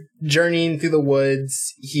are journeying through the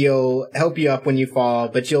woods. He'll help you up when you fall,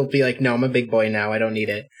 but you'll be like, no, I'm a big boy now. I don't need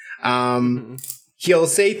it. He'll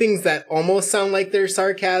say things that almost sound like they're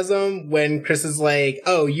sarcasm when Chris is like,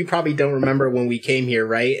 oh, you probably don't remember when we came here,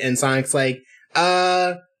 right? And Sonic's like,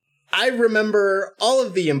 I remember all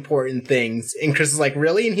of the important things. And Chris is like,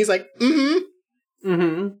 really? And he's like, mm-hmm.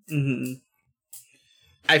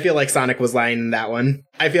 I feel like Sonic was lying in that one.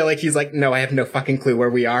 I feel like he's like, no, I have no fucking clue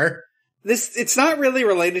where we are. It's not really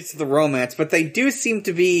related to the romance, but they do seem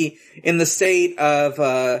to be in the state of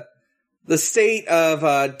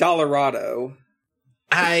Dollarado.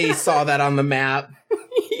 I saw that on the map.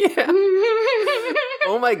 Yeah.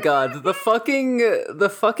 Oh my god, the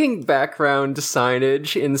fucking background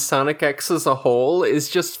signage in Sonic X as a whole is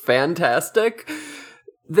just fantastic.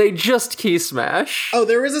 They just key smash. Oh,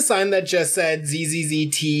 there was a sign that just said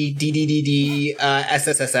ZZZT DDDD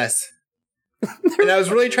SSSS. And I was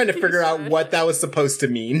really trying to figure out what that was supposed to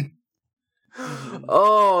mean.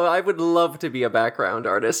 Oh, I would love to be a background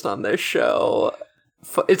artist on this show.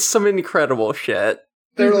 It's some incredible shit.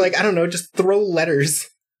 They were like, I don't know, just throw letters.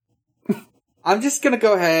 I'm just gonna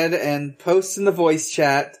go ahead and post in the voice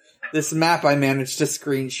chat this map I managed to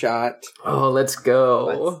screenshot. Oh, let's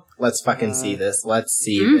go. Let's fucking see this. Let's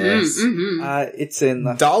see this. It's in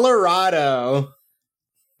the Dollarado.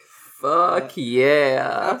 Fuck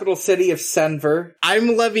yeah. capital city of Senver.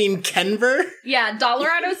 I'm loving Kenver. Yeah,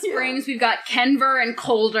 Dollarado Springs, we've got Kenver and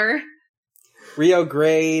Colder. Rio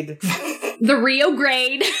Grade. The Rio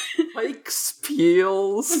Grade. Pikes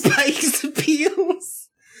Peels. Pikes Peels.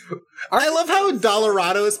 I love how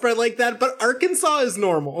Dollarado is spread like that, but Arkansas is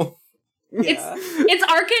normal. Yeah. It's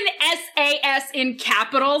Arkan SAS in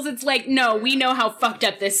capitals. It's like, no, we know how fucked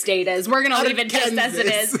up this state is. We're gonna leave it just as it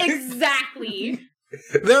is. Exactly.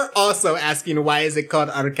 They're also asking, why is it called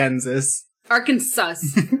Arkansas? Arkansas.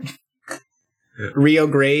 Rio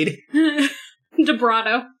Grade.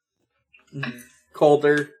 Debrado.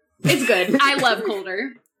 Colder. It's good. I love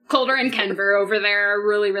Colder. Colder and Kenver over there are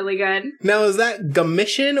really, really good. Now, is that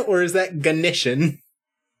Gamishin or is that Ganeshan?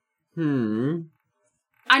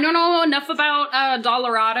 I don't know enough about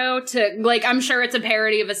Dollarado to, like, I'm sure it's a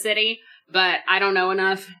parody of a city, but I don't know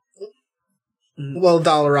enough. Well,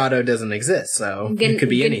 Dollarado doesn't exist, so it could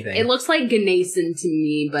be anything. It looks like Ganesan to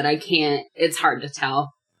me, but I can't, it's hard to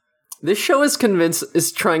tell. This show is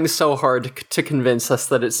trying so hard to convince us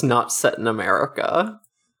that it's not set in America.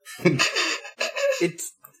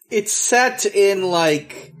 It's set in,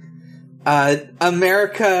 like,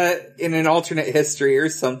 America in an alternate history or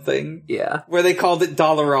something. Yeah. Where they called it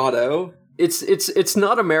Dollarado. It's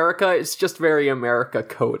not America, it's just very America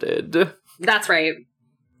coded. That's right.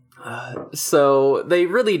 So they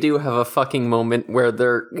really do have a fucking moment where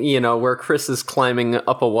where Chris is climbing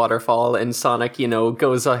up a waterfall and Sonic,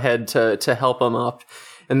 goes ahead to help him up.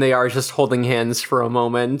 And they are just holding hands for a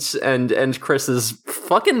moment, and Chris is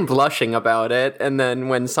fucking blushing about it. And then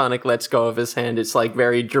when Sonic lets go of his hand, it's like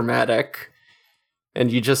very dramatic. And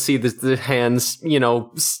you just see the hands,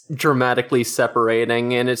 dramatically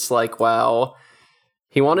separating. And it's like, wow,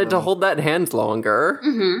 he wanted to hold that hand longer.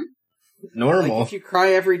 Mm-hmm. Normal. Like if you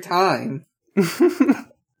cry every time.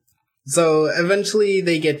 So eventually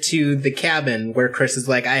they get to the cabin where Chris is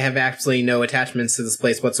like, I have absolutely no attachments to this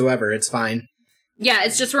place whatsoever. It's fine. Yeah,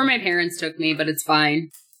 it's just where my parents took me, but it's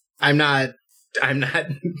fine. I'm not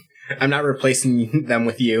replacing them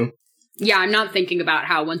with you. Yeah, I'm not thinking about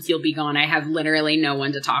how once you'll be gone, I have literally no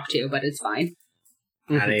one to talk to, but it's fine.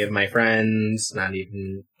 Not any of my friends, not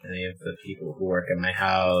even any of the people who work at my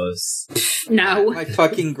house. No. My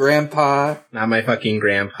fucking grandpa. Not my fucking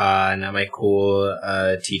grandpa, not my cool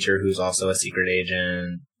teacher who's also a secret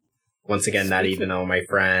agent. Once again, not even all my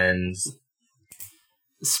friends.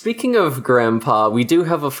 Speaking of Grandpa, we do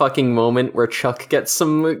have a fucking moment where Chuck gets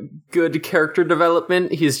some good character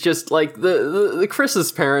development. He's just like the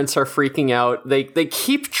Chris's parents are freaking out. They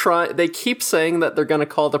keep saying that they're gonna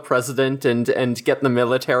call the president and get the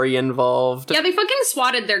military involved. Yeah, they fucking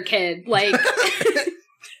swatted their kid. Like,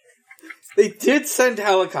 They did send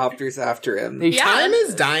helicopters after him. Yeah. Time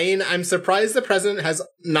is dying. I'm surprised the president has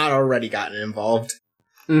not already gotten involved.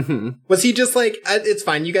 Mm-hmm. Was he just like, it's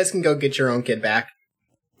fine, you guys can go get your own kid back?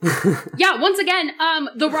 yeah, once again,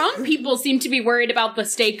 the wrong people seem to be worried about the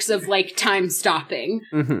stakes of, like, time stopping.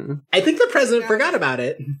 Mm-hmm. I think the president forgot about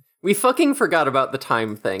it. We fucking forgot about the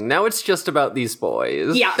time thing. Now it's just about these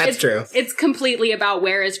boys. Yeah, That's true. It's completely about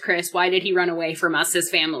where is Chris? Why did he run away from us, his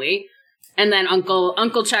family? And then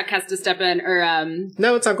Uncle Chuck has to step in, or,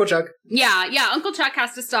 No, it's Uncle Chuck. Yeah, Uncle Chuck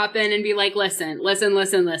has to stop in and be like, listen.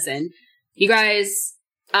 You guys,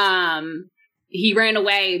 he ran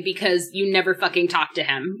away because you never fucking talk to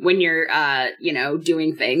him when you're,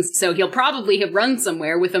 doing things. So he'll probably have run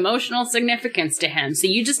somewhere with emotional significance to him. So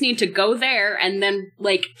you just need to go there and then,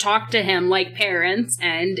 like, talk to him like parents,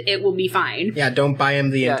 and it will be fine. Yeah, don't buy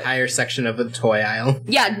him the entire section of the toy aisle.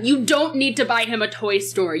 Yeah, you don't need to buy him a toy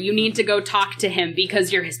store. You need to go talk to him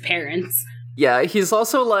because you're his parents. Yeah, he's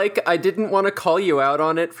also like, I didn't want to call you out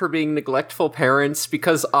on it for being neglectful parents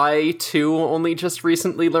because I, too, only just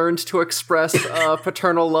recently learned to express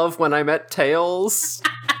paternal love when I met Tails.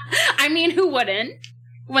 I mean, who wouldn't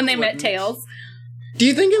when they met Tails? Do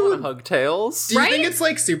you think it I would... want to hug Tails. Do you Right? think it's,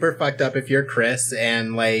 like, super fucked up if you're Chris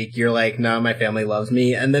and, like, you're like, no, my family loves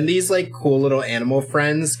me, and then these, like, cool little animal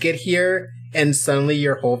friends get here, and suddenly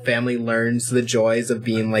your whole family learns the joys of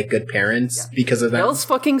being, like, good parents because of them? Tails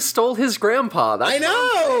fucking stole his grandpa. That's I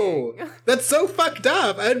know! That's so fucked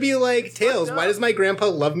up. I'd be like, Tails, why does my grandpa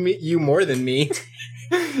love you more than me?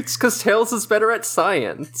 It's because Tails is better at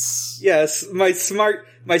science. Yes, my smart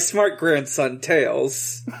grandson,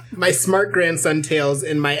 Tails. My smart grandson, Tails,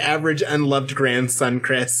 and my average unloved grandson,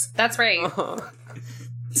 Chris. That's right.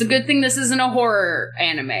 It's a good thing this isn't a horror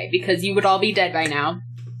anime, because you would all be dead by now.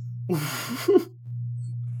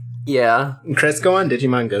 Yeah. Chris, go on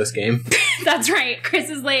Digimon Ghost game. That's right. Chris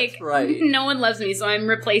is like, right. No one loves me, so I'm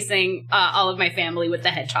replacing all of my family with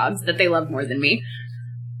the hedgehogs that they love more than me.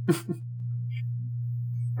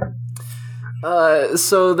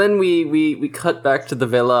 So then we cut back to the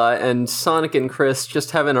villa, and Sonic and Chris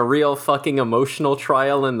just having a real fucking emotional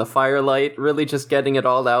trial in the firelight, really just getting it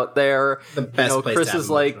all out there. The best place Chris to have is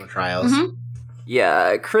like, emotional trials. Mm-hmm.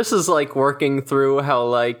 yeah, Chris is like working through how,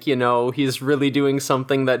 like, he's really doing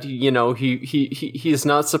something that, he's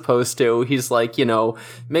not supposed to. He's like,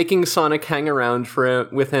 making Sonic hang around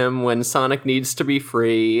with him when Sonic needs to be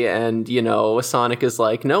free. And, Sonic is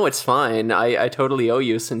like, no, it's fine. I totally owe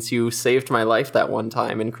you since you saved my life that one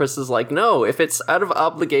time. And Chris is like, no, if it's out of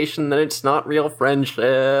obligation, then it's not real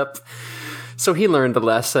friendship. So he learned a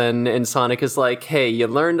lesson, and Sonic is like, hey, you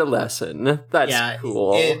learned a lesson. That's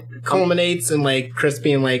cool. It culminates in, like, Chris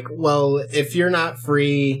being like, well, if you're not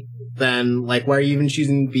free, then, like, why are you even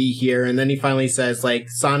choosing to be here? And then he finally says, like,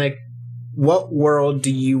 Sonic, what world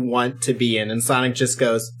do you want to be in? And Sonic just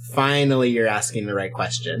goes, finally, you're asking the right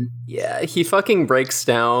question. Yeah, he fucking breaks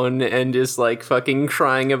down and is, like, fucking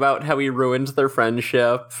crying about how he ruined their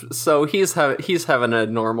friendship. So he's having a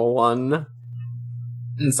normal one.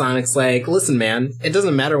 And Sonic's like, listen, man, it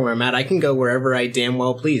doesn't matter where I'm at. I can go wherever I damn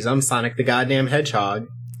well please. I'm Sonic the goddamn Hedgehog.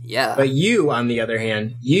 Yeah. But you, on the other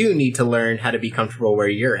hand, you need to learn how to be comfortable where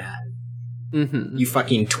you're at. Mm-hmm. You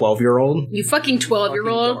fucking 12-year-old. You fucking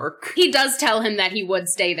 12-year-old. Dark. He does tell him that he would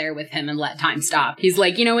stay there with him and let time stop. He's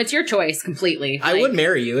like, it's your choice completely. I would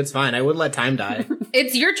marry you. It's fine. I would let time die.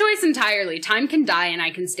 It's your choice entirely. Time can die and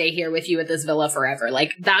I can stay here with you at this villa forever.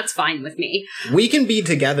 Like, that's fine with me. We can be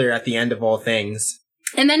together at the end of all things.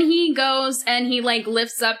 And then he goes and he, like,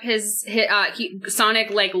 lifts up Sonic,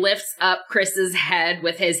 like, lifts up Chris's head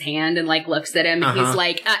with his hand and, like, looks at him. And he's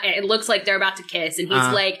like, it looks like they're about to kiss. And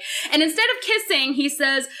he's like, and instead of kissing, he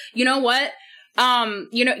says, you know what?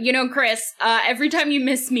 Chris, every time you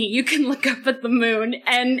miss me, you can look up at the moon,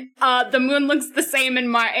 and the moon looks the same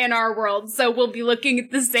in our world, so we'll be looking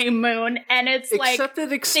at the same moon, and it's like, except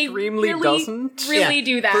it extremely doesn't. Really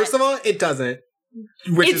do that. First of all, it doesn't.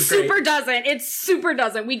 It super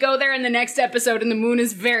doesn't. We go there in the next episode, and the moon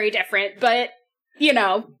is very different, but,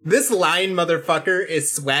 This lying motherfucker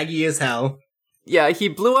is swaggy as hell. Yeah, he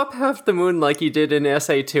blew up half the moon like he did in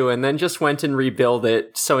SA2 and then just went and rebuilt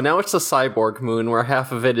it. So now it's a cyborg moon where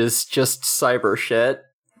half of it is just cyber shit.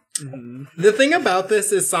 The thing about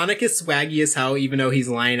this is Sonic is swaggy as hell, even though he's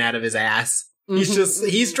lying out of his ass.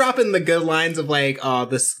 He's dropping the good lines of like, oh,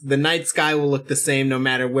 the night sky will look the same no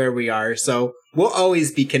matter where we are. So we'll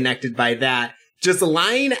always be connected by that. Just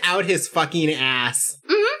lying out his fucking ass.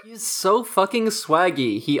 He's so fucking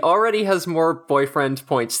swaggy. He already has more boyfriend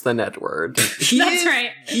points than Edward. That's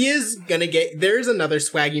right. He is gonna get... There's another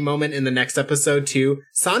swaggy moment in the next episode, too.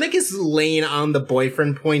 Sonic is laying on the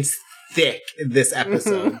boyfriend points thick this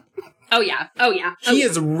episode. Oh, yeah. He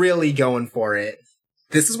is really going for it.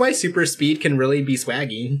 This is why super speed can really be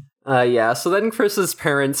swaggy. Yeah, so then Chris's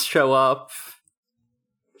parents show up.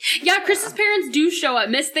 Yeah, Chris's parents do show up.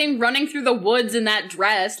 Miss Thing running through the woods in that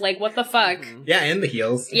dress. Like, what the fuck? Yeah, and the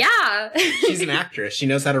heels. Yeah. She's an actress. She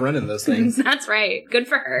knows how to run in those things. That's right. Good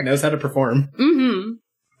for her. Knows how to perform. Mm-hmm.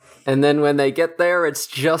 And then when they get there, it's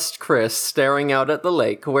just Chris staring out at the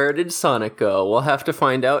lake. Where did Sonic go? We'll have to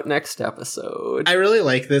find out next episode. I really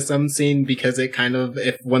like this scene because it kind of,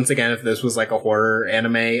 if this was like a horror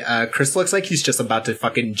anime, Chris looks like he's just about to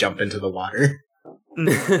fucking jump into the water.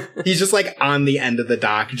 He's just like on the end of the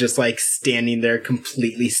dock, just like standing there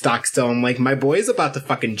completely stock still. I'm like, my boy's about to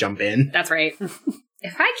fucking jump in. That's right.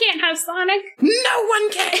 If I can't have Sonic, no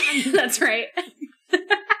one can! That's right.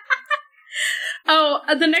 Oh,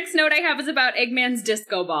 the next note I have is about Eggman's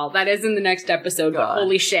disco ball. That is in the next episode, but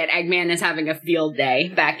holy shit, Eggman is having a field day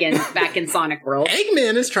back in Sonic World.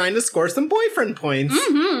 Eggman is trying to score some boyfriend points.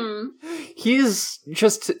 Mm-hmm.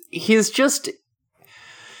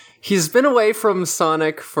 He's been away from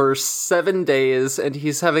Sonic for 7 days, and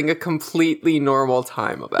he's having a completely normal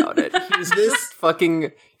time about it.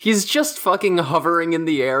 He's just fucking hovering in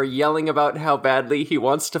the air, yelling about how badly he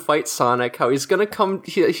wants to fight Sonic, how he's gonna come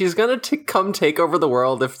take over the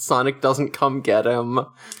world if Sonic doesn't come get him.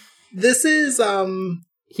 This is,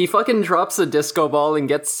 He fucking drops a disco ball and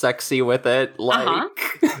gets sexy with it, like...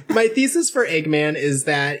 My thesis for Eggman is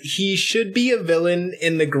that he should be a villain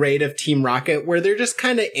in the grade of Team Rocket, where they're just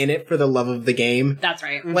kind of in it for the love of the game. That's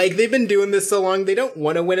right. Like, they've been doing this so long, they don't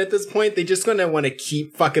want to win at this point, they just gonna want to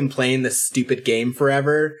keep fucking playing this stupid game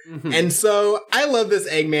forever. And so, I love this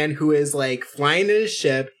Eggman who is, like, flying in his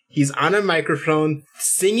ship, he's on a microphone,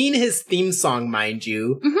 singing his theme song, mind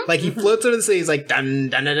you. Like, he floats over the city, he's like, dun,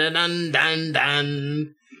 dun, dun, dun, dun, dun,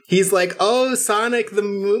 dun. He's like, oh, Sonic, the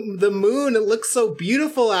moon, it looks so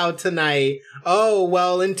beautiful out tonight. Oh,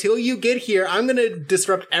 well, until you get here, I'm gonna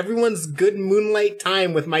disrupt everyone's good moonlight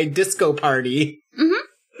time with my disco party.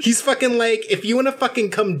 He's fucking like, if you wanna fucking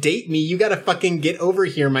come date me, you gotta fucking get over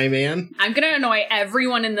here, my man. I'm gonna annoy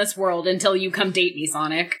everyone in this world until you come date me,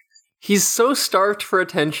 Sonic. He's so starved for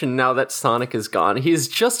attention now that Sonic is gone. He's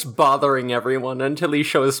just bothering everyone until he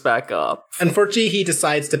shows back up. Unfortunately, he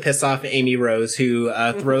decides to piss off Amy Rose, who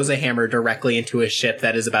throws a hammer directly into a ship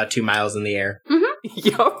that is about 2 miles in the air.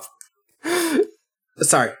 Yup.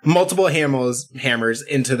 Sorry, multiple hammers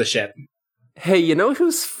into the ship. Hey, you know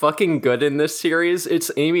who's fucking good in this series? It's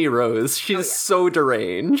Amy Rose. She's so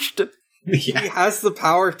deranged. He has the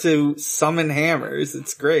power to summon hammers.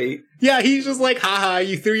 It's great. Yeah, he's just like, haha,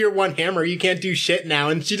 you threw your one hammer, you can't do shit now.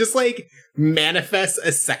 And she just like manifests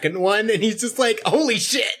a second one, and he's just like, holy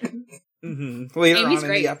shit. Later Amy's on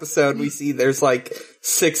great. in the episode, we see there's like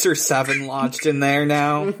 6 or 7 lodged in there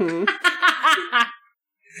now.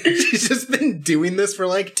 She's just been doing this for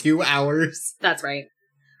like 2 hours. That's right.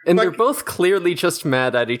 And they're both clearly just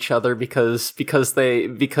mad at each other because their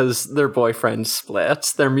boyfriends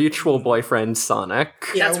split. Their mutual boyfriend, Sonic.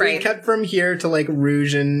 Yeah, That's right. We cut from here to like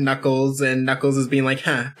Rouge and Knuckles is being like,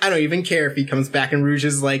 I don't even care if he comes back, and Rouge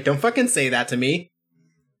is like, don't fucking say that to me.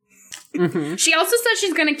 She also said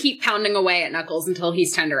she's gonna keep pounding away at Knuckles until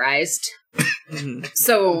he's tenderized.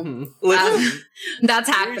 So, that's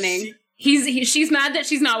happening. She's mad that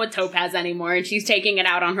she's not with Topaz anymore, and she's taking it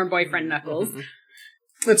out on her boyfriend, Knuckles.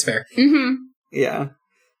 That's fair. Yeah.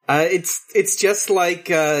 It's just like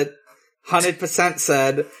 100%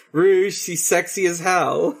 said, Rouge, she's sexy as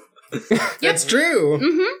hell. That's true.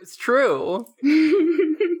 It's true.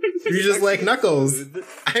 You're just like, Knuckles.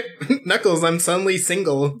 Knuckles, I'm suddenly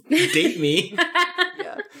single. Date me.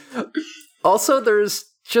 Also, there's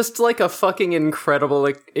just like a fucking incredible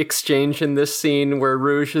exchange in this scene where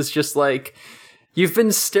Rouge is just like, you've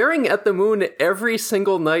been staring at the moon every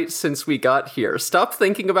single night since we got here. Stop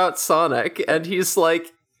thinking about Sonic. And he's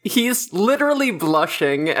like, he's literally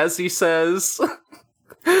blushing as he says,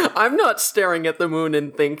 I'm not staring at the moon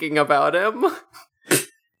and thinking about him.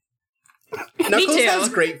 Knuckles has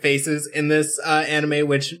great faces in this anime,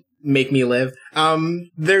 which make me live.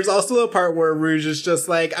 There's also a part where Rouge is just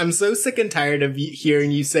like, I'm so sick and tired of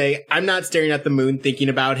hearing you say, I'm not staring at the moon thinking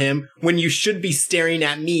about him, when you should be staring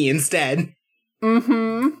at me instead.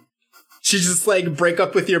 Mm-hmm. She's just like, break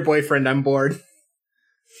up with your boyfriend, I'm bored.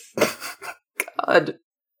 God.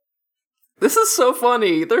 This is so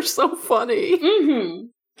funny. They're so funny. Mm-hmm.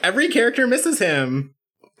 Every character misses him.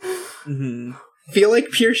 Mm-hmm. Feel like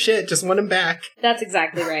pure shit, just want him back. That's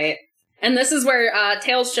exactly right. And this is where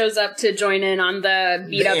Tails shows up to join in on the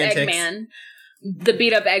beat-up Eggman. The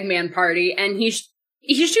beat-up Eggman party, and he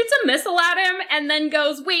shoots a missile at him, and then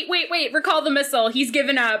goes, wait, recall the missile, he's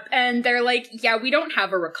given up. And they're like, yeah, we don't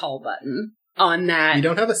have a recall button on that. You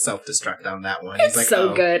don't have a self-destruct on that one. It's like,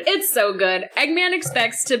 so good. It's so good. Eggman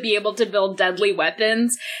expects to be able to build deadly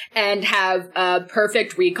weapons and have a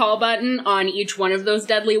perfect recall button on each one of those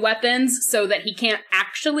deadly weapons so that he can't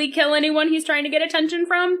actually kill anyone he's trying to get attention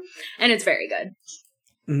from. And it's very good.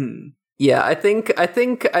 Mm-hmm. Yeah, I think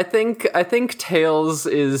Tails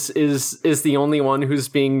is the only one who's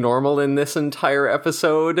being normal in this entire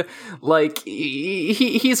episode. Like,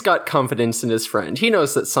 he's got confidence in his friend. He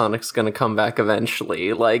knows that Sonic's gonna come back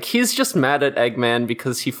eventually. Like, he's just mad at Eggman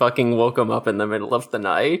because he fucking woke him up in the middle of the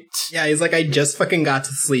night. Yeah, he's like, I just fucking got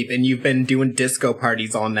to sleep and you've been doing disco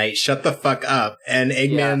parties all night. Shut the fuck up. And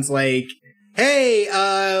Eggman's like, hey,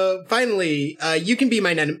 finally, you can be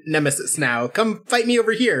my nemesis now. Come fight me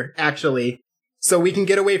over here, actually. So we can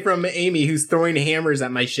get away from Amy, who's throwing hammers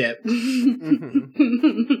at my ship.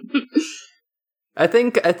 I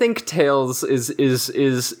think Tails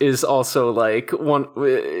is also like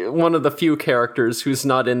one of the few characters who's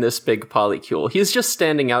not in this big polycule. He's just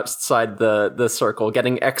standing outside the circle,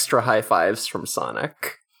 getting extra high fives from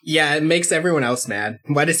Sonic. Yeah, it makes everyone else mad.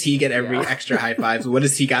 Why does he get every extra high fives? What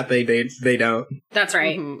does he got they don't? That's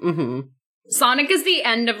right. Mm-hmm. Sonic is the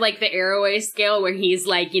end of, like, the Arrowway scale where he's,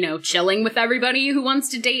 like, you know, chilling with everybody who wants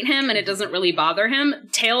to date him and it doesn't really bother him.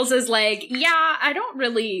 Tails is like, yeah, I don't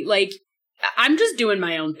really, like, I'm just doing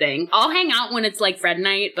my own thing. I'll hang out when it's, like, Fred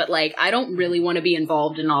night, but, like, I don't really want to be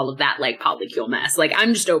involved in all of that, like, polycule mess. Like,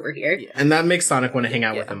 I'm just over here. Yeah. And that makes Sonic want to hang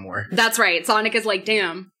out with him more. That's right. Sonic is like,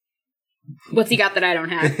 damn. What's he got that I don't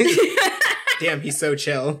have? Damn, he's so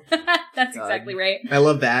chill. That's exactly right. I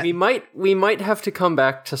love that. We might have to come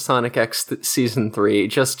back to Sonic X season 3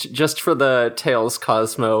 just for the Tails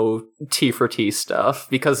Cosmo T for T stuff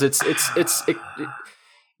because it's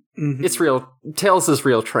real. Tails is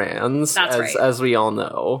real trans. That's right. As we all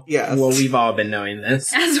know. Yeah. Well, we've all been knowing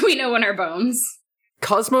this. As we know in our bones.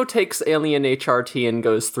 Cosmo takes alien HRT and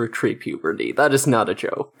goes through tree puberty. That is not a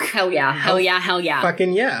joke. Hell yeah. Hell yeah. Hell yeah.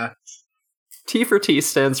 Fucking yeah. T for T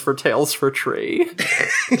stands for Tails for Tree.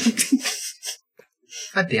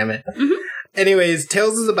 God damn it. Mm-hmm. Anyways,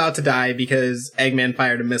 Tails is about to die because Eggman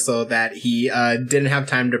fired a missile that he didn't have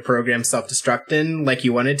time to program self-destruct in like he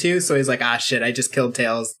wanted to, so he's like, ah shit, I just killed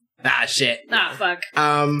Tails. Ah shit. Ah fuck.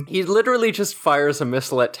 He literally just fires a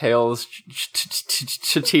missile at Tails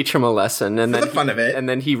to teach him a lesson, and for then the fun of it. and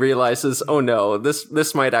then he realizes, oh no,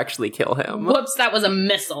 this might actually kill him. Whoops, that was a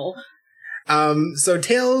missile. So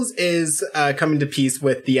Tails is coming to peace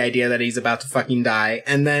with the idea that he's about to fucking die,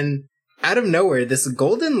 and then out of nowhere, this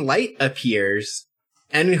golden light appears.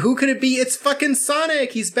 And who could it be? It's fucking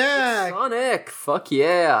Sonic! He's back! Sonic! Fuck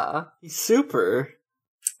yeah. He's super.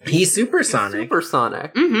 He's Super Sonic. Super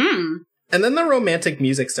Sonic. Mm-hmm. And then the romantic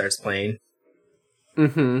music starts playing.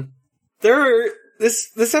 Mm-hmm.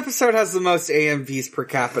 This episode has the most AMVs per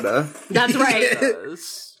capita. That's right.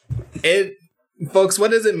 Folks, what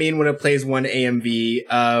does it mean when it plays one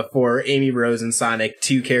AMV for Amy Rose and Sonic,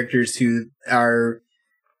 two characters who are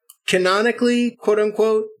canonically,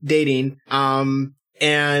 quote-unquote, dating,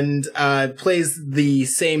 and plays the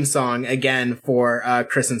same song again for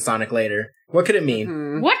Chris and Sonic later? What could it mean?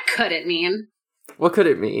 Mm-hmm. What could it mean? What could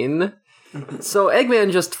it mean? So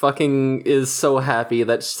Eggman just fucking is so happy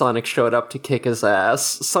that Sonic showed up to kick his ass.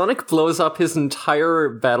 Sonic blows up his entire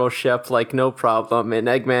battleship like no problem, and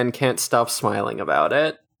Eggman can't stop smiling about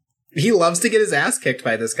it. He loves to get his ass kicked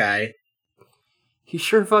by this guy. He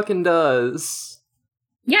sure fucking does.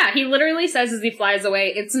 Yeah, he literally says as he flies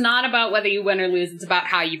away, it's not about whether you win or lose, it's about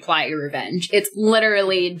how you plot your revenge. It's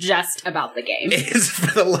literally just about the game. It's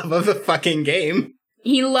for the love of the fucking game.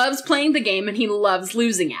 He loves playing the game and he loves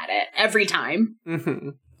losing at it every time. Mm-hmm.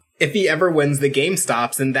 If he ever wins, the game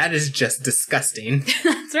stops, and that is just disgusting.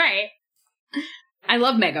 That's right. I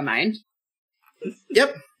love Megamind.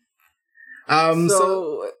 Yep.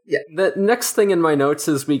 So yeah. The next thing in my notes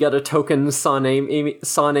is we get a token Son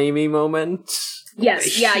Amy moment.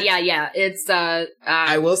 Yes, yeah. It's,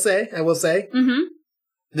 I will say, mm-hmm.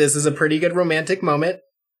 this is a pretty good romantic moment.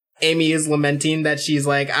 Amy is lamenting that she's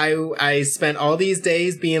like, I spent all these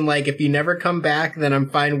days being like, if you never come back, then I'm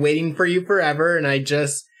fine waiting for you forever. And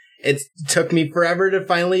it took me forever to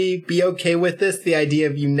finally be okay with this. The idea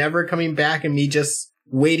of you never coming back and me just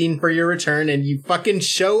waiting for your return. And you fucking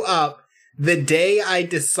show up the day I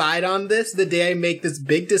decide on this, the day I make this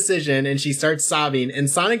big decision. And she starts sobbing, and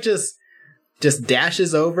Sonic just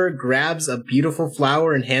dashes over, grabs a beautiful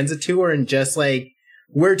flower and hands it to her, and just like,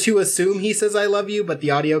 we're to assume he says I love you, but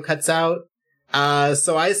the audio cuts out.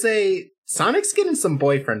 So I say Sonic's getting some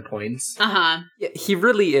boyfriend points. Uh-huh. Yeah, he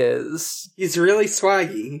really is. He's really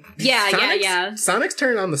swaggy. Yeah. Sonic's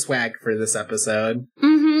turning on the swag for this episode.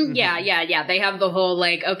 Mm-hmm. Yeah. They have the whole,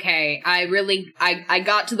 like, okay, I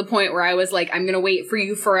got to the point where I was like, I'm gonna wait for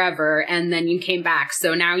you forever, and then you came back,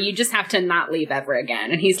 so now you just have to not leave ever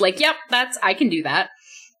again. And he's like, yep, I can do that.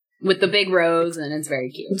 With the big rose, and it's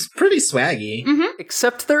very cute. It's pretty swaggy. Mm-hmm.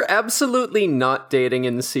 Except they're absolutely not dating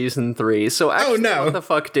in season 3, so actually, what the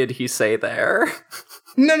fuck did he say there?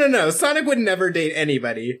 No. Sonic would never date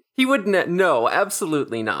anybody. He would no,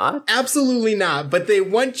 absolutely not. Absolutely not, but they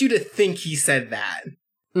want you to think he said that.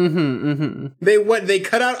 Mm-hmm. They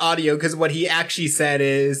cut out audio because what he actually said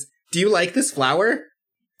is, do you like this flower?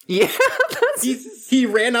 Yeah, he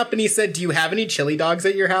ran up and he said, do you have any chili dogs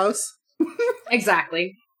at your house?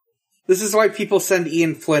 Exactly. This is why people send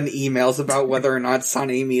Ian Flynn emails about whether or not Son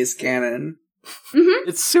Amy is canon. Mm-hmm.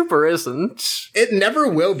 It super isn't. It never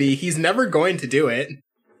will be. He's never going to do it.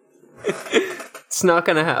 It's not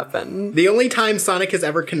gonna happen. The only time Sonic has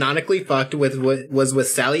ever canonically fucked was with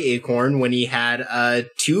Sally Acorn when he had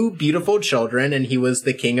 2 beautiful children and he was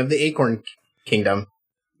the king of the Acorn Kingdom.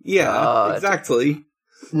 Yeah, exactly.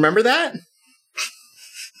 Remember that?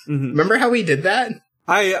 Mm-hmm. Remember how we did that?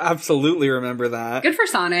 I absolutely remember that. Good for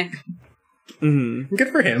Sonic. Mm-hmm. Good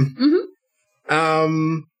for him.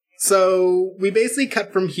 Mm-hmm. So we basically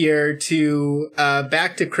cut from here to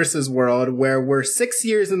back to Chris's world, where we're 6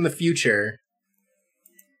 years in the future.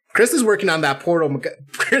 Chris is working on that portal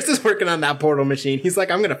machine. He's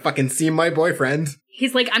like, I'm gonna fucking see my boyfriend.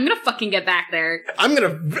 He's like, I'm gonna fucking get back there. I'm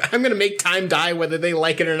gonna make time die whether they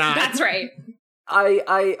like it or not. That's right.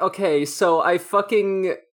 Okay, so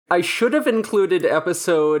I should have included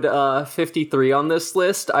episode 53 on this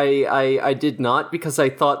list. I did not, because I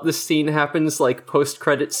thought this scene happens like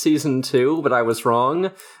post-credits season 2, but I was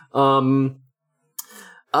wrong.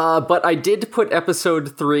 But I did put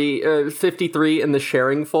episode 53 in the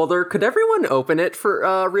sharing folder. Could everyone open it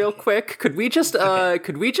for real quick? Could we just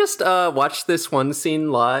watch this one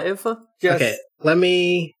scene live? Yes. Okay, let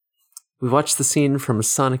me. We watched the scene from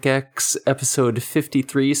Sonic X episode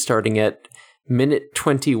 53 starting at minute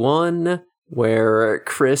 21, where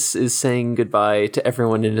Chris is saying goodbye to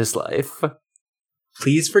everyone in his life.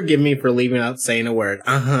 Please forgive me for leaving out saying a word.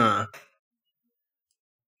 Uh-huh.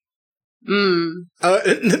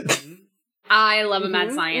 I love a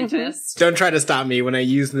mad scientist. Don't try to stop me when I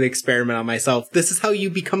use the experiment on myself. This is how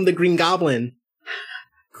you become the Green Goblin.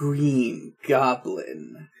 Green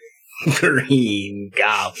Goblin. Green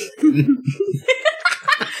Goblin.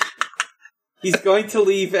 He's going to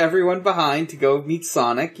leave everyone behind to go meet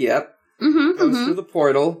Sonic. Yep. Goes through the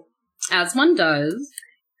portal. As one does.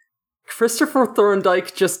 Christopher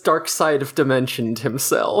Thorndike just dark side of dimensioned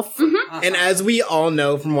himself. And as we all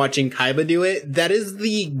know from watching Kaiba do it, that is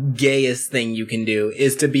the gayest thing you can do,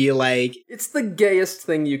 is to be like, It's the gayest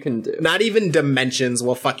thing you can do. not even dimensions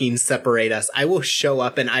will fucking separate us. I will show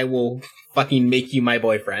up and I will fucking make you my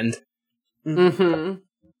boyfriend. Mm-hmm.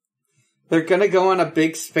 They're gonna go on a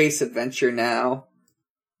big space adventure now.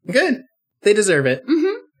 Good. They deserve it.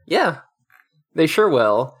 Yeah. They sure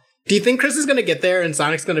will. Do you think Chris is gonna get there and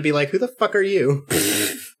Sonic's gonna be like, who the fuck are you?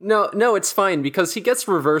 No, it's fine, because he gets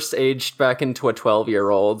reverse aged back into a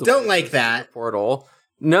 12-year-old. Don't like that. Portal.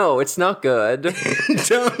 No, it's not good.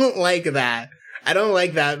 Don't like that. I don't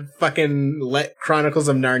like that fucking Chronicles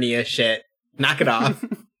of Narnia shit. Knock it off.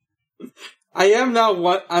 I am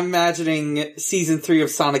now imagining season 3 of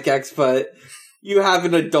Sonic X, but you have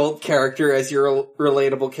an adult character as your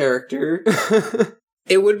relatable character.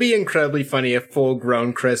 It would be incredibly funny if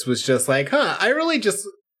full-grown Chris was just like, I really just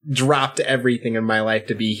dropped everything in my life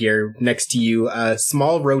to be here next to you,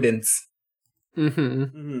 small rodents.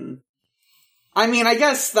 Mm-hmm. I mean, I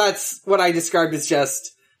guess that's what I described as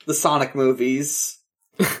just the Sonic movies.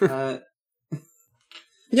 You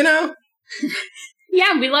know?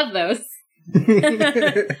 Yeah, we love those.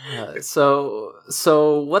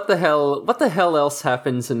 So what the hell else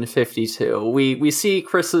happens in 52? We see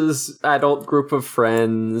Chris's adult group of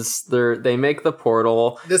friends. They make the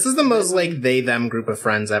portal. This is the most, like, they-them group of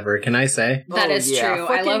friends ever, can I say? That is yeah, true.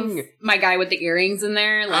 I love my guy with the earrings in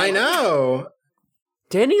there. Like, I know!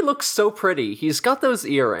 Danny looks so pretty. He's got those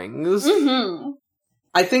earrings. Mm-hmm.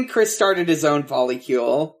 I think Chris started his own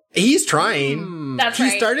polycule. He's trying. That's He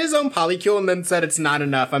right. started his own polycule and then said it's not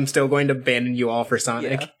enough. I'm still going to abandon you all for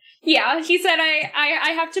Sonic. Yeah, he said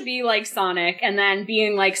I have to be like Sonic, and then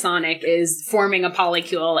being like Sonic is forming a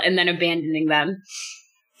polycule and then abandoning them.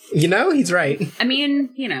 You know, he's right. I mean,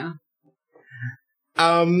 you know.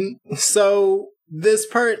 So this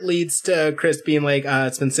part leads to Chris being like,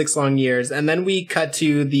 it's been 6 long years. And then we cut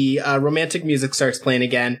to the romantic music starts playing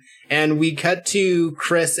again. And we cut to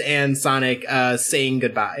Chris and Sonic saying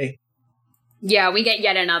goodbye. Yeah, we get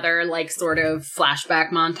yet another, like, sort of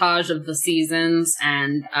flashback montage of the seasons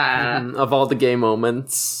and, Of all the gay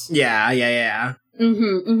moments. Yeah.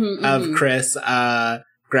 Of Chris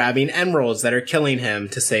grabbing emeralds that are killing him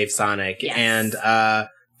to save Sonic. Yes. And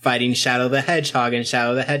fighting Shadow the Hedgehog, and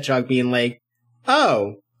Shadow the Hedgehog being like,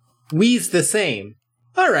 oh, we's the same.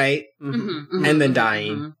 All right. And then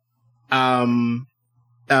dying.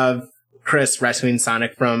 Of Chris rescuing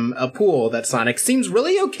Sonic from a pool that Sonic seems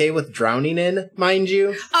really okay with drowning in, mind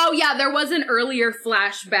you. Oh, yeah, there was an earlier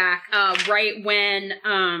flashback, right when,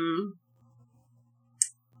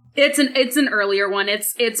 it's an earlier one.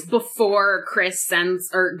 It's before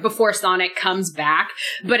before Sonic comes back,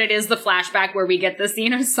 but it is the flashback where we get the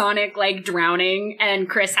scene of Sonic, like, drowning, and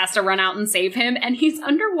Chris has to run out and save him, and he's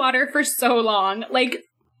underwater for so long. Like,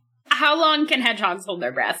 how long can hedgehogs hold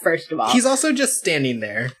their breath, first of all? He's also just standing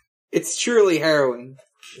there. It's truly harrowing.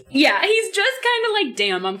 Yeah, he's just kind of like,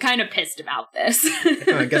 damn, I'm kind of pissed about this.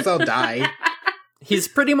 I guess I'll die. He's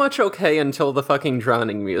pretty much okay until the fucking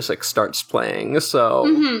drowning music starts playing, so...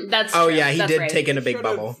 That's Oh true. yeah, he That's did right. take in a big Should've-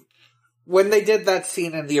 bubble. When they did that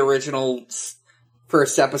scene in the original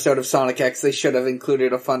first episode of Sonic X, they should have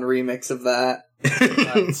included a fun remix of that.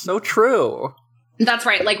 That's so true. That's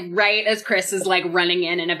right. Like, right as Chris is, like, running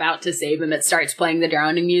in and about to save him, it starts playing the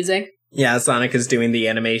drowning music. Yeah, Sonic is doing the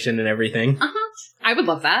animation and everything. I would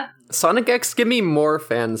love that. Sonic X, give me more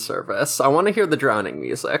fan service. I want to hear the drowning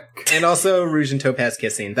music. And also Rouge and Topaz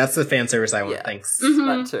kissing. That's the fan service I want, Yeah. thanks.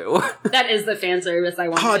 That too. That is the fan service I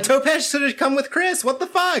wanted. Oh, Topaz should have come with Chris. What the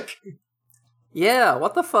fuck? Yeah,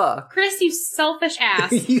 what the fuck? Chris, you selfish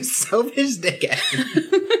ass. You selfish dickhead.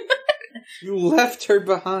 You left her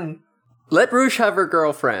behind. Let Rouge have her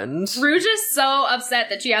girlfriend. Rouge is so upset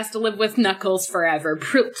that she has to live with Knuckles forever.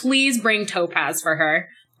 Please bring Topaz for her.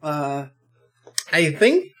 I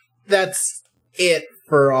think that's it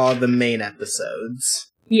for all the main episodes.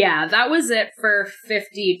 Yeah, that was it for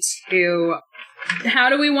 52. How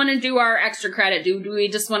do we want to do our extra credit? Do we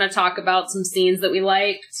just want to talk about some scenes that we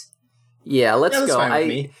liked? Yeah, let's Yeah, that's go. fine with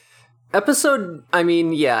me. Episode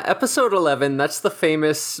 11, that's the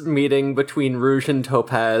famous meeting between Rouge and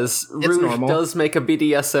Topaz. Rouge normal. does make a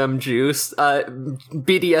BDSM joke,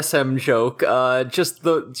 just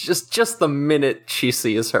the minute she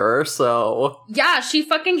sees her, so... Yeah, she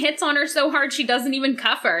fucking hits on her so hard she doesn't even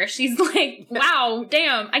cuff her. She's like, wow,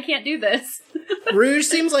 damn, I can't do this. Rouge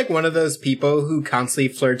seems like one of those people who constantly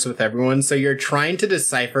flirts with everyone, so you're trying to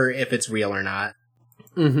decipher if it's real or not.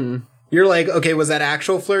 You're like, okay, was that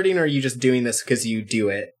actual flirting, or are you just doing this because you do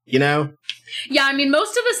it? You know? Yeah, I mean,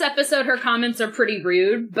 most of this episode, her comments are pretty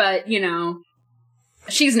rude, but, you know,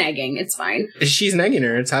 she's negging. It's fine. She's negging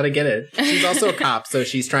her. It's how to get it. She's also a cop, so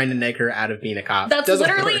she's trying to neg her out of being a cop. That's Doesn't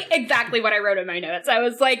literally work. exactly what I wrote in my notes. I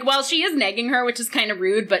was like, well, she is negging her, which is kind of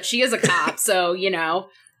rude, but she is a cop, so, you know,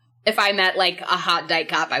 if I met, like, a hot dyke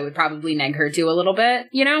cop, I would probably neg her too a little bit,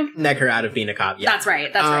 you know? Neg her out of being a cop, yeah. That's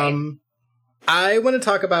right, that's right. I want to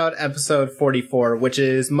talk about episode 44, which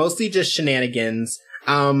is mostly just shenanigans.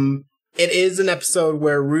 It is an episode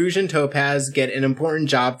where Rouge and Topaz get an important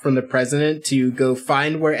job from the president to go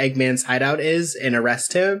find where Eggman's hideout is and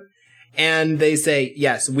arrest him. And they say,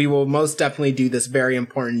 yes, we will most definitely do this very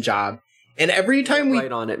important job. And every time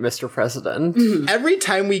Right on it, Mr. President. every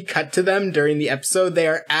time we cut to them during the episode, they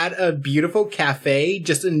are at a beautiful cafe,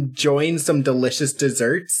 just enjoying some delicious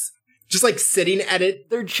desserts. Just, like, sitting at it.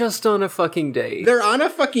 They're just on a fucking date. They're on a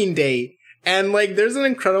fucking date. And, like, there's an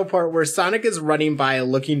incredible part where Sonic is running by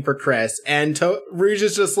looking for Chris, and Rouge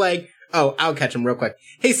is just like, oh, I'll catch him real quick.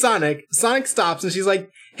 Hey, Sonic. Sonic stops, and she's like,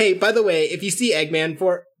 hey, by the way, if you see Eggman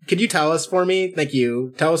could you tell us for me? Thank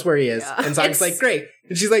you. Tell us where he is. Yeah. And Sonic's like, great.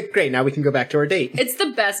 And she's like, great, now we can go back to our date. It's the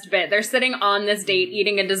best bit. They're sitting on this date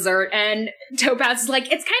eating a dessert, and Topaz is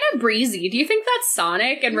like, it's kind of breezy. Do you think that's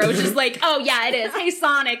Sonic? And Roach is like, oh, yeah, it is. Hey,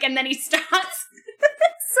 Sonic. And then he stops.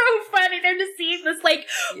 It's so funny. They're just seeing this, like,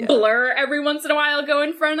 blur every once in a while go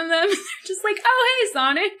in front of them. They're just like, oh, hey,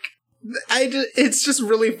 Sonic. It's just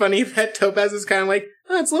really funny that Topaz is kind of like,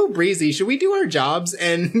 oh, it's a little breezy. Should we do our jobs?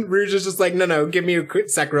 And Rouge is just like, no, give me a quick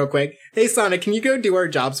sec real quick. Hey, Sonic, can you go do our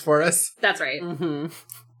jobs for us? That's right. Mm-hmm.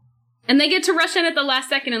 And they get to rush in at the last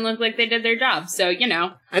second and look like they did their job. So, you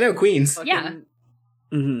know. I know, Queens. Yeah.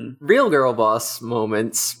 Real girl boss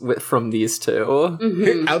moments from these two.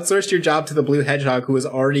 Mm-hmm. Outsourced your job to the blue hedgehog who was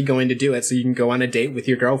already going to do it so you can go on a date with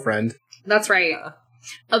your girlfriend. That's right.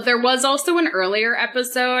 There was also an earlier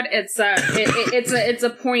episode. It's a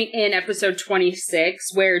point in episode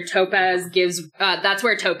 26 where Topaz gives that's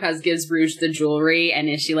where Topaz gives Rouge the jewelry, and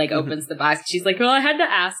as she like opens the box, she's like, "Well, I had to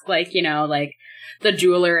ask the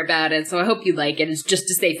jeweler about it, so I hope you like it. It's just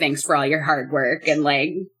to say thanks for all your hard work." And like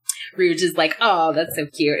Rouge is like, "Oh, that's so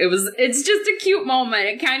cute." It's just a cute moment.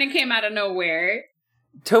 It kind of came out of nowhere.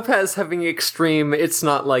 Topaz having extreme, it's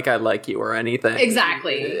not like I like you or anything.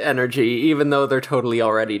 Exactly. Energy, even though they're totally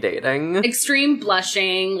already dating. Extreme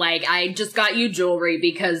blushing, like, I just got you jewelry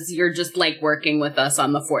because you're just, like, working with us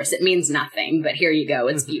on the force. It means nothing, but here you go.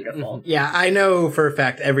 It's beautiful. Yeah, I know for a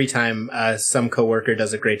fact every time some coworker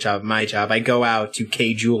does a great job at my job, I go out to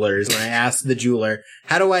K Jewelers and I ask the jeweler,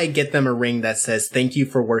 how do I get them a ring that says, thank you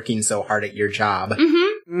for working so hard at your job?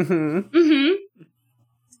 Mm-hmm. Mm-hmm. Mm-hmm.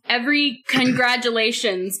 Every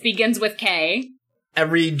congratulations begins with K.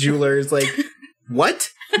 Every jeweler is like, what?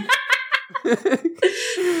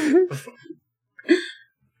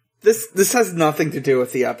 This has nothing to do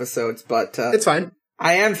with the episodes, but it's fine.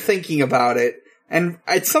 I am thinking about it, and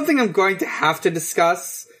it's something I'm going to have to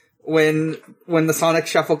discuss when the Sonic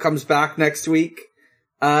Shuffle comes back next week.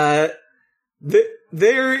 There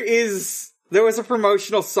was a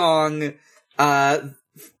promotional song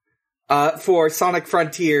for Sonic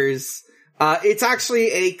Frontiers. It's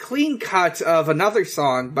actually a clean cut of another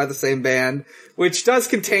song by the same band, which does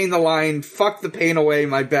contain the line, "Fuck the pain away,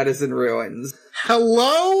 my bed is in ruins."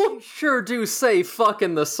 Hello? Sure do say fuck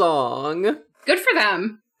in the song. Good for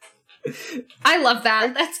them. I love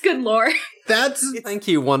that. That's good lore. Thank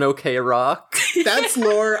you, 1OK Rock. That's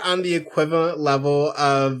lore on the equivalent level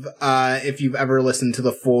of if you've ever listened to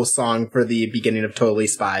the full song for the beginning of Totally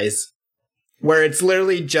Spies. Where it's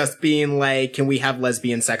literally just being like, can we have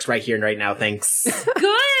lesbian sex right here and right now, thanks.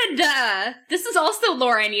 Good! This is also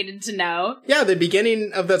lore I needed to know. Yeah, the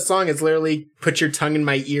beginning of that song is literally, put your tongue in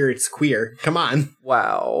my ear, it's queer. Come on.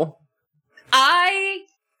 Wow. I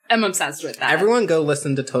am obsessed with that. Everyone go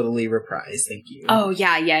listen to Totally Reprise, thank you. Oh,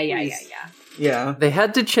 yeah. Yeah. They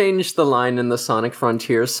had to change the line in the Sonic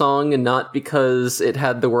Frontier song, and not because it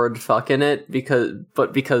had the word fuck in it,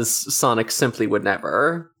 but because Sonic simply would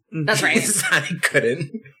never. That's right. Sonic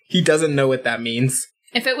couldn't. He doesn't know what that means.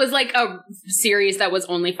 If it was like a series that was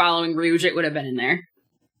only following Rouge, it would have been in there.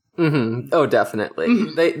 Mm-hmm. Oh, definitely.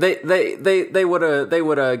 Mm-hmm. They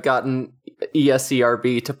would have gotten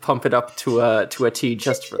ESERB to pump it up to a T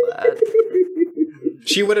just for that.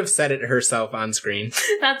 She would have said it herself on screen.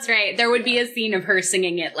 That's right. There would be a scene of her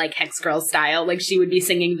singing it like Hex Girl style. Like she would be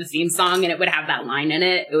singing the theme song and it would have that line in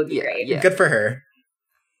it. It would be great. Yeah. Good for her.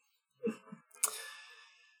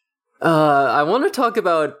 I want to talk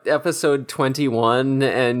about episode 21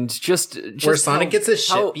 and just where Sonic gets his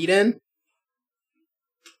shit beat in.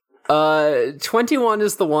 21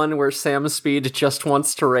 is the one where Sam Speed just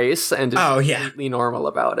wants to race and is completely normal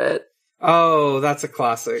about it. Oh, that's a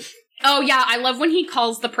classic. Oh yeah, I love when he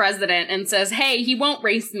calls the president and says, "Hey, he won't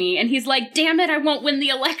race me," and he's like, "Damn it, I won't win the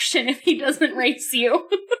election if he doesn't race you."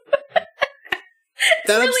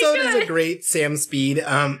 That really episode is a great Sam Speed,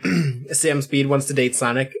 Sam Speed wants to date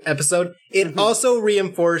Sonic episode. It also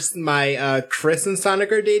reinforced my, Chris and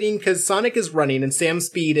Sonic are dating, because Sonic is running and Sam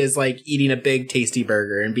Speed is, like, eating a big tasty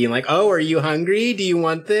burger and being like, "Oh, are you hungry? Do you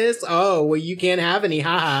want this? Oh, well, you can't have any,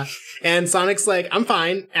 haha." And Sonic's like, "I'm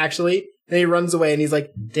fine, actually." And he runs away and he's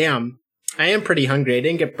like, "Damn, I am pretty hungry. I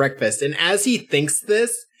didn't get breakfast." And as he thinks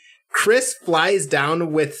this, Chris flies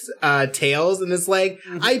down with Tails and is like,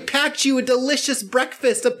 "I packed you a delicious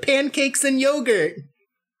breakfast of pancakes and yogurt."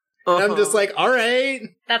 And I'm just like, all right.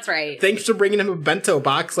 That's right. Thanks for bringing him a bento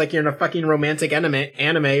box like you're in a fucking romantic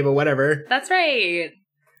anime, but whatever. That's right.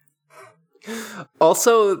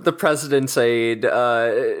 Also, the president's aide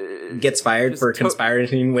gets fired for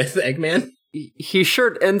conspiring with Eggman. He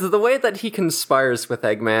sure, and the way that he conspires with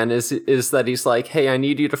Eggman is that he's like, "Hey, I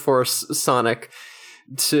need you to force Sonic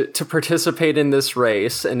to participate in this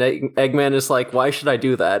race," and Eggman is like, "Why should I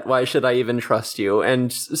do that? Why should I even trust you?"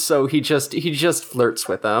 And so he just flirts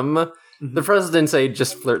with him. Mm-hmm. The president's aide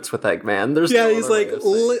just flirts with Eggman. There's he's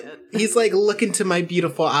like, "Look into my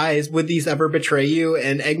beautiful eyes. Would these ever betray you?"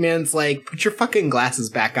 And Eggman's like, "Put your fucking glasses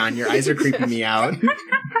back on. Your eyes are creeping me out."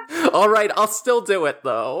 All right, I'll still do it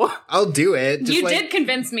though. I'll do it. You did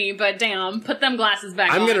convince me, but damn, put them glasses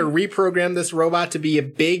back on. I'm gonna reprogram this robot to be a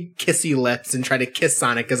big kissy lips and try to kiss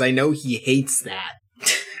Sonic because I know he hates that.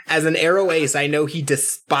 As an Aero Ace, I know he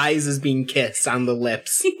despises being kissed on the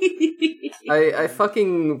lips. I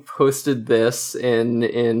fucking posted this in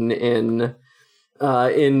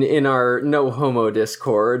our no homo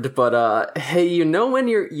Discord, but hey, you know when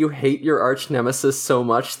you hate your arch nemesis so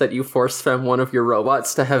much that you force fem one of your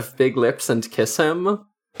robots to have big lips and kiss him?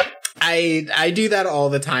 I do that all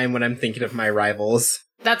the time when I'm thinking of my rivals.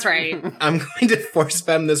 That's right. I'm going to force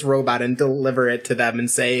fem this robot and deliver it to them and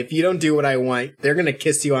say, if you don't do what I want, they're gonna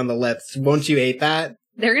kiss you on the lips. Won't you hate that?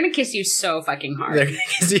 They're gonna kiss you so fucking hard. They're gonna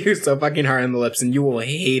kiss you so fucking hard on the lips and you will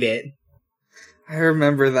hate it. I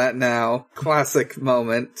remember that now. Classic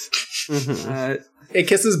moment. It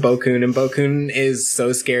kisses Bokun, and Bokun is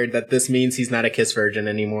so scared that this means he's not a kiss virgin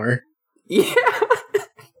anymore. Yeah.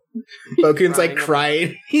 Bokun's like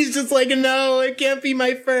crying. He's just like, no, it can't be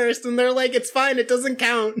my first. And they're like, it's fine, it doesn't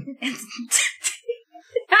count.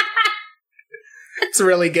 It's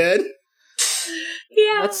really good.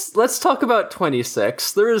 Yeah. Let's talk about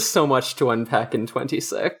 26. There is so much to unpack in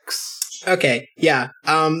 26. Okay, yeah.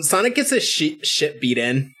 Sonic gets his shit beat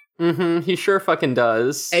in. He sure fucking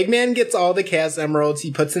does. Eggman gets all the Chaos Emeralds,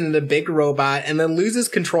 he puts it in a big robot, and then loses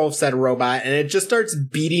control of said robot, and it just starts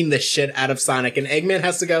beating the shit out of Sonic, and Eggman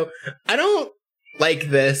has to go, I don't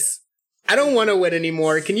like this. I don't want to win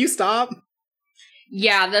anymore. Can you stop?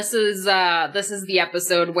 Yeah, this is the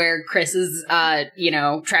episode where Chris is,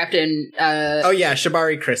 trapped in, Oh yeah,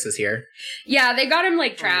 Shibari Chris is here. Yeah, they got him,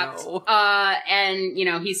 trapped, Oh, no.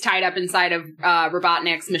 and, he's tied up inside of,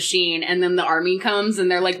 Robotnik's machine, and then the army comes, and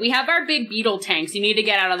they're like, we have our big beetle tanks, you need to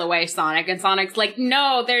get out of the way, Sonic, and Sonic's like,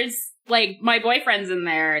 no, there's, my boyfriend's in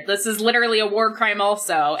there, this is literally a war crime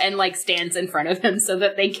also, and, stands in front of him so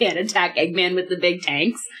that they can't attack Eggman with the big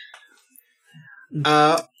tanks.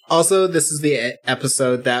 Also, this is the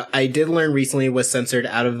episode that I did learn recently was censored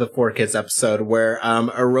out of the 4Kids episode where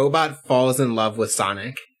a robot falls in love with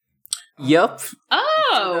Sonic. Yep.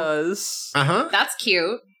 Oh! It does. Uh-huh. That's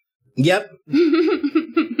cute. Yep.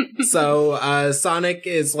 So, Sonic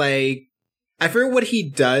is I forget what he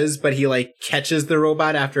does, but he catches the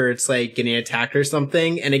robot after it's getting attacked or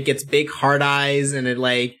something, and it gets big hard eyes, and it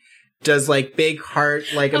does big heart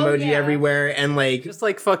emoji everywhere, and just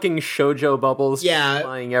fucking shoujo bubbles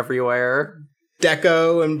flying everywhere.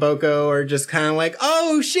 Deco and Boko are just kind of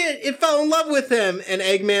oh shit, it fell in love with him, and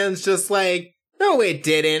Eggman's just no it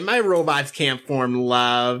didn't, my robots can't form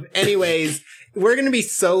love. Anyways, we're gonna be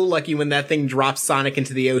so lucky when that thing drops Sonic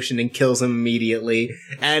into the ocean and kills him immediately,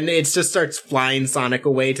 and it just starts flying Sonic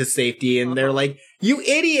away to safety, and they're like, you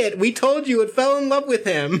idiot, we told you it fell in love with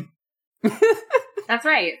him. That's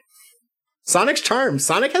right. Sonic's charmed.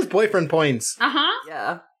 Sonic has boyfriend points. Uh-huh.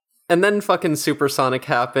 Yeah. And then fucking Supersonic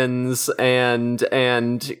happens, and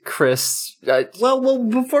Chris... Well,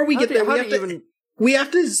 before we get there, we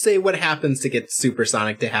have to say what happens to get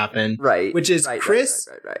Supersonic to happen. Right. Which is Chris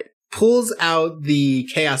pulls out the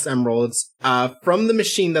Chaos Emeralds from the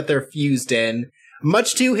machine that they're fused in,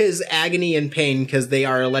 much to his agony and pain because they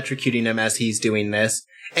are electrocuting him as he's doing this.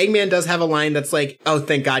 Eggman does have a line that's oh,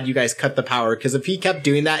 thank God you guys cut the power, because if he kept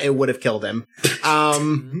doing that, it would have killed him.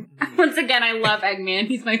 Once again, I love Eggman.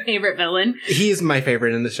 He's my favorite villain. He's my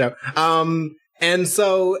favorite in the show. And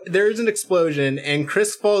so there's an explosion, and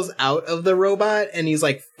Chris falls out of the robot, and he's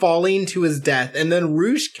falling to his death, and then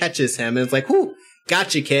Rouge catches him, and it's whoo,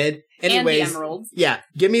 gotcha, kid. Anyways, and the emeralds. Yeah,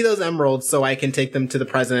 give me those emeralds so I can take them to the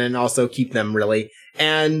president and also keep them, really.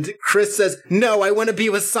 And Chris says, no, I want to be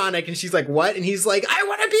with Sonic. And she's like, what? And he's like, I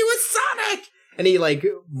want to be with Sonic! And he,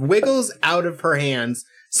 wiggles out of her hands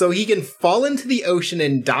so he can fall into the ocean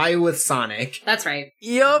and die with Sonic. That's right.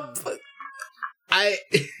 Yup.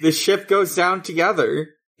 The ship goes down together.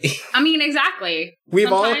 I mean, exactly.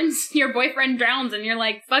 Sometimes your boyfriend drowns and you're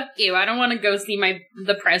like, fuck you, I don't want to go see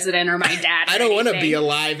the president or my dad. I don't want to be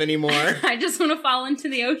alive anymore. I just want to fall into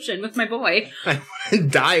the ocean with my boy. I want to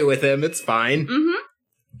die with him, it's fine. Mm-hmm.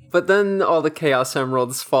 But then all the Chaos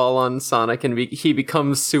Emeralds fall on Sonic, and he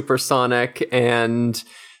becomes Supersonic, and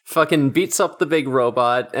fucking beats up the big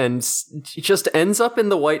robot, and just ends up in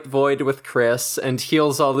the White Void with Chris, and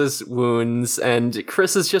heals all his wounds, and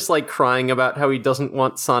Chris is just crying about how he doesn't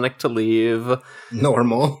want Sonic to leave.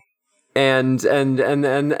 Normal. And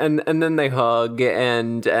then they hug,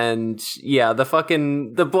 and yeah,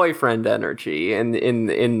 the boyfriend energy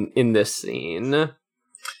in this scene.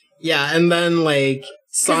 Yeah, and then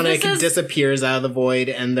Sonic disappears out of the void,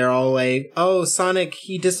 and they're all oh, Sonic,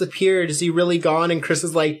 he disappeared. Is he really gone? And Chris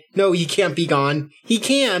is no, he can't be gone. He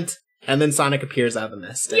can't. And then Sonic appears out of the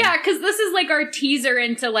mist. Yeah, because this is like our teaser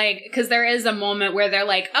into like, because there is a moment where they're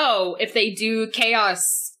like, oh, if they do chaos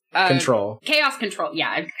Control. Chaos control. Yeah,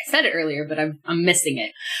 I said it earlier, but I'm missing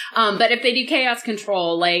it. But if they do chaos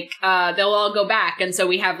control, like, they'll all go back. And so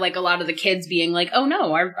we have like a lot of the kids being like, oh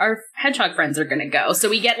no, our hedgehog friends are gonna go. So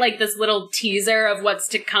we get like this little teaser of what's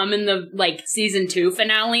to come in the like season 2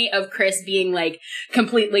 finale of Chris being like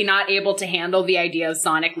completely not able to handle the idea of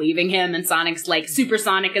Sonic leaving him. And Sonic's like, Super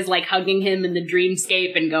Sonic is like hugging him in the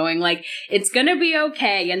dreamscape and going like, it's gonna be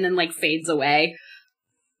okay. And then like fades away.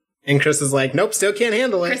 And Chris is like, nope, still can't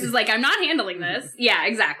handle it. Chris is like, I'm not handling this. Yeah,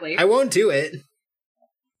 exactly. I won't do it.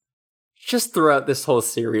 Just throughout this whole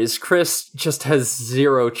series, Chris just has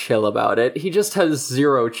zero chill about it. He just has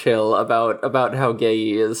zero chill about how gay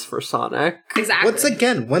he is for Sonic. Exactly.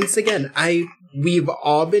 Once again, we've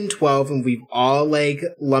all been 12 and we've all like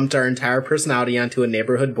lumped our entire personality onto a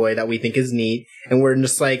neighborhood boy that we think is neat. And we're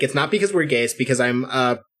just like, it's not because we're gay, it's because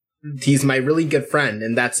he's my really good friend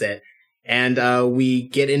and that's it. And we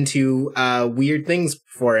get into weird things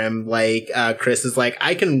for him, like Chris is like,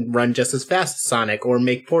 I can run just as fast as Sonic or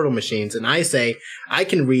make portal machines. And I say, I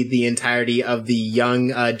can read the entirety of the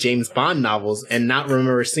young James Bond novels and not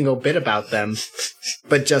remember a single bit about them,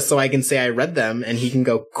 but just so I can say I read them. And he can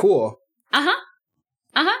go, cool. Uh-huh.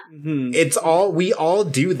 Uh-huh. Mm-hmm. We all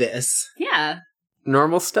do this. Yeah.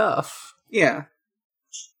 Normal stuff. Yeah.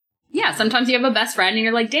 Yeah, sometimes you have a best friend and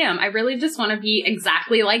you're like, damn, I really just want to be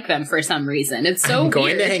exactly like them for some reason. It's so I'm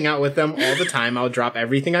going weird. to hang out with them all the time. I'll drop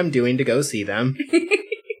everything I'm doing to go see them.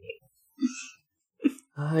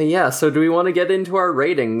 Yeah, so do we want to get into our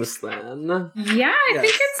ratings then? Yeah, I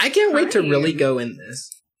think it's I can't wait to time. really go in this.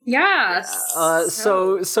 Yeah.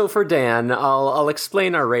 So for Dan, I'll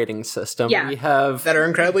explain our rating system. Yeah. We have That are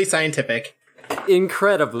incredibly scientific.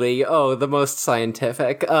 the most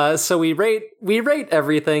scientific. So we rate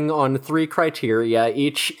everything on 3 criteria.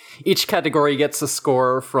 Each category gets a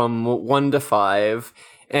score from 1 to 5.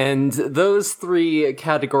 And those 3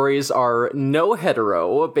 categories are no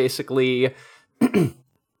hetero, basically,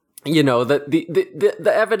 you know,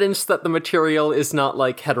 the evidence that the material is not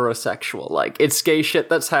like heterosexual. Like, it's gay shit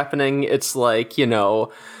that's happening. It's like, you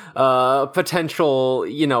know, potential,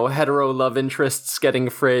 you know, hetero love interests getting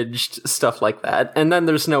fridged, stuff like that. And then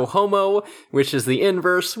there's no homo, which is the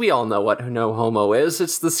inverse. We all know what no homo is.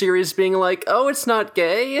 It's the series being like, oh, it's not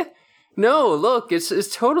gay. No, look, it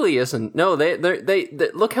totally isn't. No, they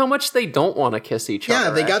look how much they don't want to kiss each other. Yeah,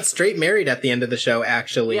 they got straight married at the end of the show,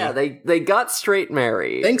 actually. Yeah, they got straight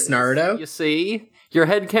married. Thanks, Naruto. You see? Your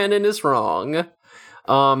headcanon is wrong.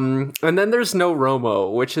 And then there's no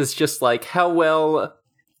Romo, which is just like, how well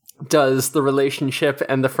does the relationship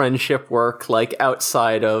and the friendship work, like,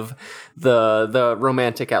 outside of the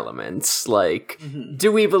romantic elements? Like,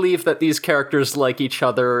 do we believe that these characters like each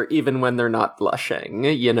other even when they're not blushing,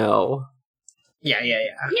 you know? Yeah.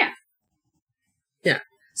 Yeah.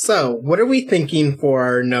 So, what are we thinking for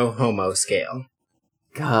our no homo scale?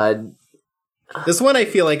 God. This one I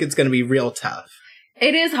feel like it's going to be real tough.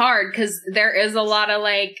 It is hard because there is a lot of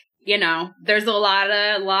like, you know, there's a lot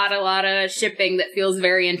of shipping that feels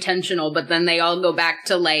very intentional, but then they all go back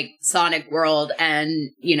to like Sonic World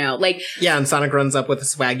and, you know, like. Yeah, and Sonic runs up with a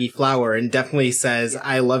swaggy flower and definitely says,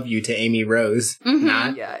 I love you to Amy Rose. Mm-hmm.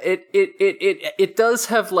 Not. Yeah, it does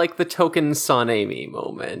have like the token Son Amy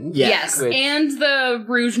moment. Yes, which- and the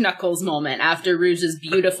Rouge Knuckles moment after Rouge's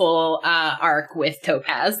beautiful arc with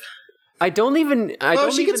Topaz. I don't even she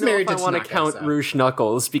know gets married if I to want to Tanaka, count so. Rouge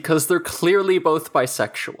Knuckles because they're clearly both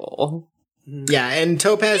bisexual. Yeah, and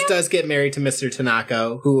Topaz does get married to Mr.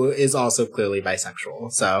 Tanaka, who is also clearly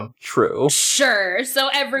bisexual, so. True. Sure, so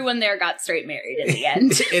everyone there got straight married in the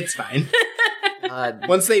end. It's fine. God.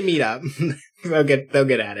 Once they meet up, they'll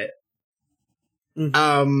get at it.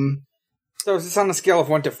 So is this on a scale of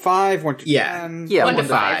 1 to 5, 1 to Yeah. 10? Yeah, 1 to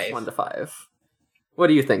 5. 1 to 5. What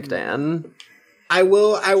do you think, Dan? I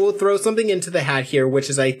will throw something into the hat here, which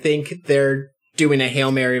is I think they're doing a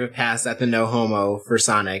Hail Mary of a pass at the no homo for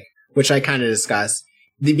Sonic, which I kind of discussed.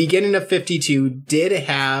 The beginning of 52 did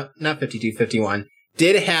have, not 52, 51,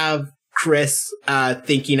 did have Chris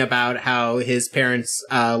thinking about how his parents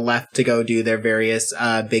left to go do their various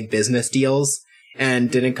big business deals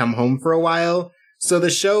and didn't come home for a while. So the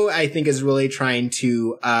show, I think, is really trying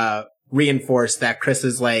to reinforce that Chris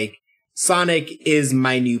is like, Sonic is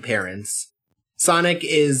my new parents. Sonic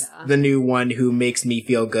is the new one who makes me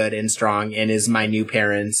feel good and strong and is my new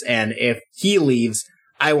parents. And if he leaves,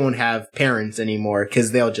 I won't have parents anymore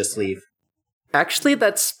because they'll just leave. Actually,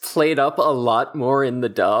 that's played up a lot more in the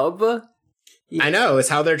dub. I know. It's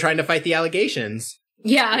how they're trying to fight the allegations.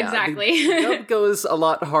 Yeah, Yeah, exactly. The dub goes a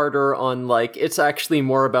lot harder on, like, it's actually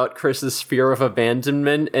more about Chris's fear of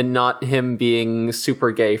abandonment and not him being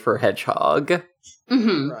super gay for Hedgehog.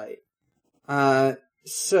 Mm-hmm. Right.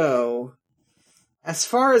 So, as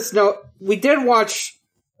far as we did watch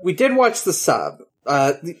the sub.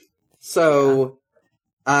 So,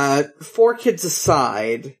 4Kids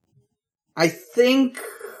aside, I think,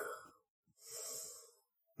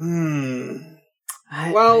 well,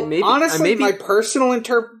 honestly, my personal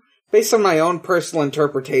based on my own personal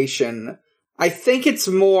interpretation, I think it's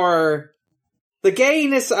more, the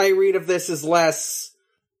gayness I read of this is less,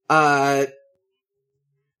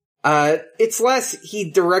 it's less he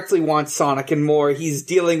directly wants Sonic and more he's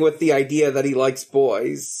dealing with the idea that he likes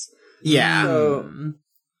boys. Yeah.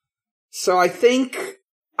 So I think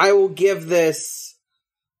I will give this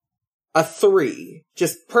a 3,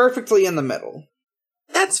 just perfectly in the middle.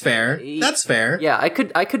 That's fair. That's fair. Yeah, I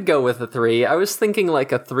could go with a 3. I was thinking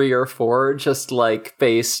like a 3 or 4, just like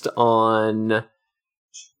based on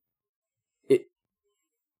it.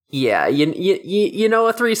 Yeah, you know,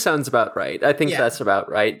 a 3 sounds about right. I think that's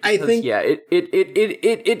about right. I think it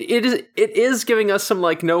is giving us some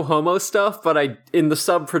like no homo stuff, but in the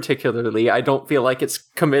sub particularly, I don't feel like it's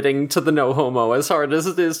committing to the no homo as hard as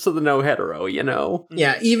it is to the no hetero, you know?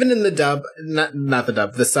 Yeah, even in the dub, not the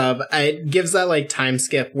dub, the sub, it gives that like time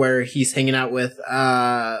skip where he's hanging out with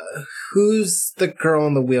who's the girl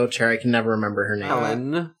in the wheelchair? I can never remember her name.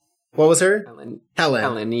 Helen. What was her?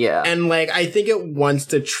 Helen, yeah. And like I think it wants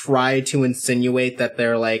to try to insinuate that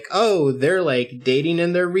they're like, oh, they're like dating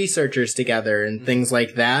and they're researchers together and things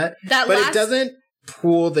like that. It doesn't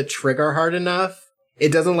pull the trigger hard enough.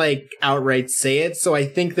 It doesn't like outright say it, so I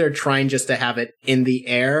think they're trying just to have it in the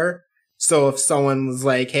air. So if someone was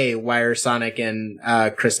like, hey, why are Sonic and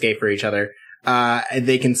Chris gay for each other?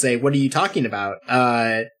 They can say, what are you talking about?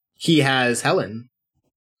 He has Helen.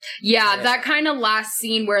 Yeah, that kind of last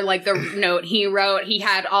scene where, like, the note he wrote, he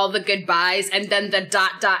had all the goodbyes, and then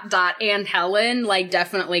the ... and Helen, like,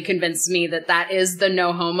 definitely convinced me that is the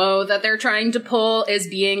no homo that they're trying to pull, is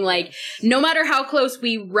being like, no matter how close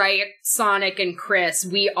we write Sonic and Chris,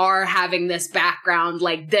 we are having this background,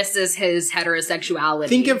 like, this is his heterosexuality.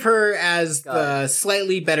 Think of her as the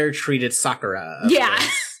slightly better treated Sakura. Yeah.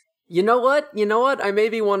 You know what? I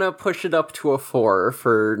maybe want to push it up to a 4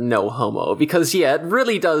 for no homo, because yeah, it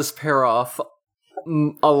really does pair off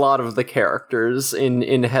a lot of the characters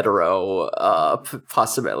in hetero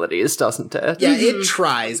possibilities, doesn't it? Yeah, it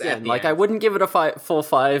tries. Again, like, I wouldn't give it a full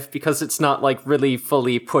 5 because it's not like really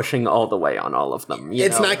fully pushing all the way on all of them.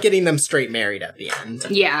 It's not getting them straight married at the end.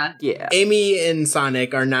 Yeah. Amy and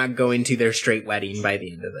Sonic are not going to their straight wedding by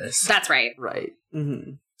the end of this. That's right. Right.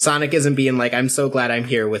 Mm-hmm. Sonic isn't being like, I'm so glad I'm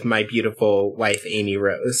here with my beautiful wife, Amy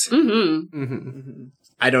Rose. Mm-hmm. Mm-hmm.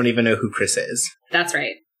 I don't even know who Chris is. That's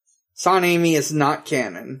right. Son Amy is not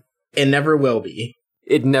canon. It never will be.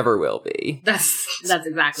 It never will be. That's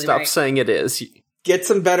exactly Stop right. saying it is. Get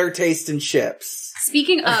some better taste in chips.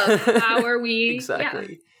 Speaking of, how are we... Exactly.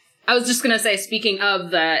 Yeah. I was just gonna say, speaking of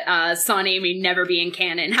the Son Amy never being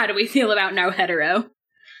canon, how do we feel about no hetero?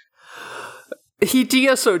 He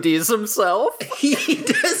DSODs himself. He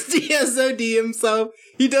does DSOD himself.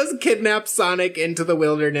 He does kidnap Sonic into the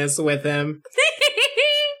wilderness with him.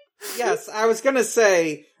 Yes, I was gonna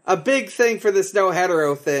say, a big thing for this no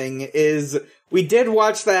hetero thing is we did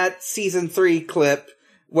watch that season 3 clip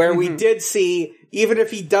where we did see, even if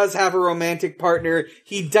he does have a romantic partner,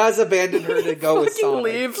 he does abandon her to go with Sonic.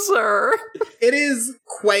 Leaves her. It is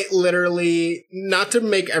quite literally, not to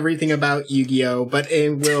make everything about Yu-Gi-Oh, but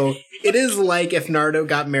it is like if Naruto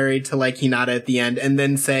got married to like Hinata at the end and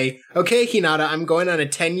then say, okay, Hinata, I'm going on a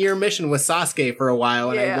 10-year mission with Sasuke for a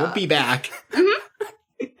while and I won't be back.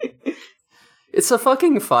 It's a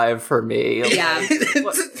fucking 5 for me. Yeah.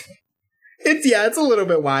 It's a little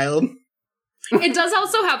bit wild. It does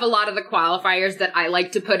also have a lot of the qualifiers that I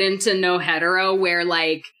like to put into no hetero, where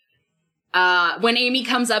like, when Amy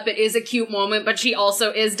comes up, it is a cute moment, but she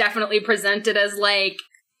also is definitely presented as like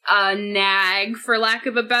a nag, for lack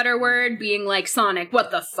of a better word, being like, Sonic, what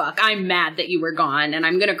the fuck? I'm mad that you were gone, and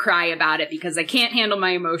I'm gonna cry about it because I can't handle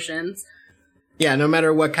my emotions. Yeah, no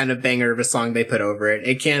matter what kind of banger of a song they put over it,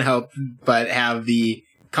 it can't help but have the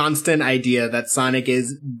constant idea that Sonic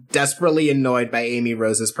is desperately annoyed by Amy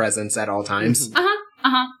Rose's presence at all times.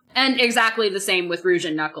 And exactly the same with Rouge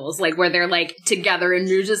and Knuckles, like where they're like together and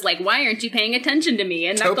Rouge is like, why aren't you paying attention to me?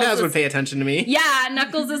 And Topaz would pay attention to me. Yeah,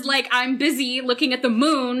 Knuckles is like, I'm busy looking at the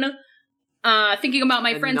moon, thinking about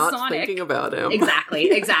my friend not Sonic. Thinking about him.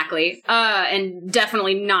 Exactly. And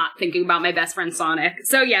definitely not thinking about my best friend Sonic.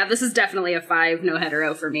 So yeah, this is definitely a 5 no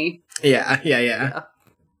hetero for me. Yeah.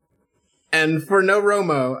 And for No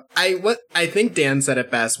Romo, I think Dan said it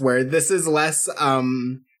best, where this is less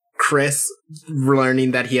Chris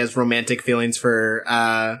learning that he has romantic feelings for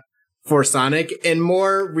Sonic, and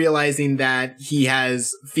more realizing that he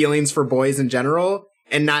has feelings for boys in general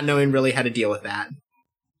and not knowing really how to deal with that.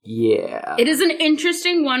 Yeah. It is an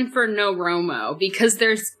interesting one for No Romo because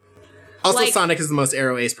there's also Sonic is the most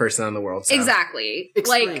arrow ace person in the world. So. Exactly.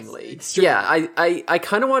 Extremely. Yeah, I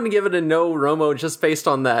kind of want to give it a No Romo just based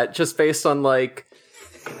on that. Just based on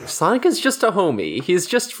Sonic is just a homie. He's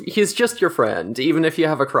just your friend, even if you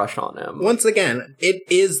have a crush on him. Once again, it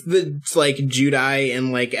is the Judai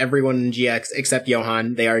and everyone in GX except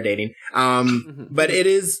Johan. They are dating. But it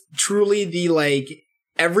is truly the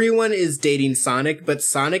everyone is dating Sonic, but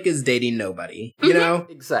Sonic is dating nobody. You know?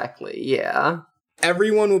 Exactly. Yeah.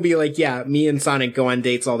 Everyone will be yeah, me and Sonic go on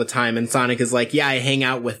dates all the time, and Sonic is yeah, I hang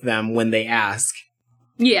out with them when they ask.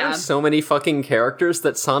 Yeah. There's so many fucking characters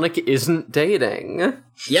that Sonic isn't dating.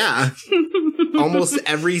 Yeah. Almost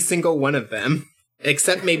every single one of them.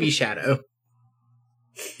 Except maybe Shadow.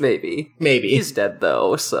 Maybe. He's dead,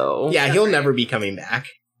 though, so... Yeah, he'll never be coming back.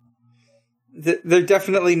 They're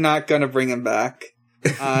definitely not gonna bring him back.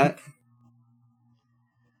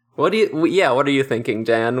 What are you thinking,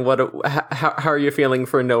 Dan? How are you feeling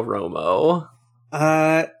for No Romo?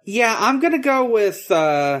 Yeah, I'm gonna go with,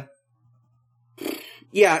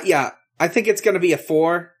 Yeah, I think it's gonna be a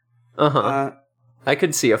 4. Uh-huh. I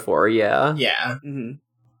could see a 4, yeah. Yeah. Mm-hmm.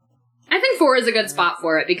 I think 4 is a good spot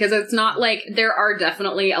for it because it's not there are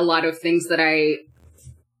definitely a lot of things that I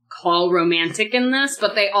call romantic in this,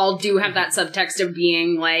 but they all do have that subtext of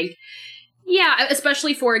being yeah,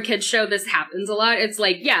 especially for a kid's show, this happens a lot. It's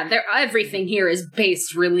everything here is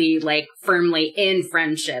based really firmly in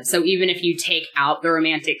friendship. So even if you take out the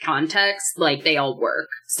romantic context, they all work.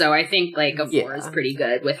 So I think a 4 is pretty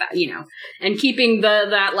good with that, and keeping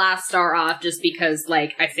that last star off just because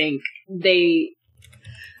I think they.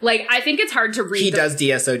 I think it's hard to read. He does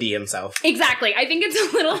DSOD himself. Exactly. I think it's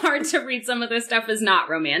a little hard to read some of this stuff as not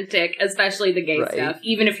romantic, especially the gay stuff.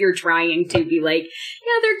 Even if you're trying to be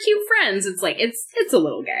yeah, they're cute friends. It's it's a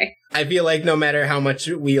little gay. I feel no matter how much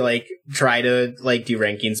we try to do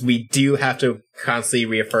rankings, we do have to constantly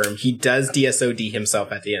reaffirm he does DSOD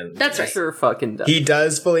himself at the end. That's right. Sure fucking does. He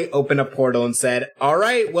does fully open a portal and said, "All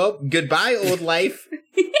right, well, goodbye, old life."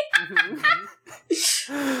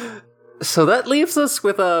 So that leaves us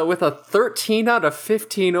with a 13 out of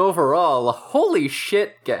 15 overall. Holy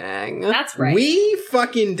shit, gang. That's right. We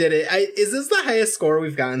fucking did it. Is this the highest score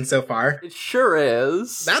we've gotten so far? It sure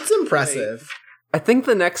is. That's impressive. I think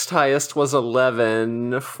the next highest was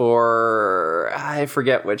 11 for... I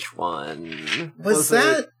forget which one. Was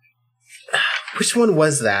that... Which one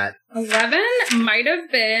was that? 11 might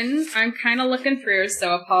have been. I'm kind of looking through,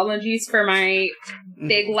 so apologies for my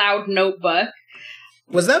big loud notebook.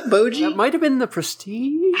 Was that Boji? That might have been the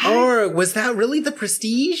Prestige? Or was that really the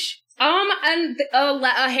Prestige? And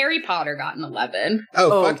Harry Potter got an 11.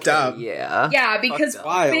 Oh, fucked up. Yeah. Yeah, because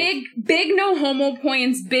big no homo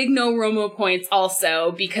points, big no Romo points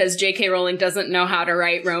also, because J.K. Rowling doesn't know how to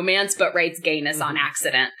write romance, but writes gayness on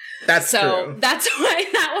accident. That's true. That's why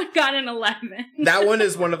that one got an 11. That one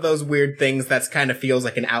is one of those weird things that kind of feels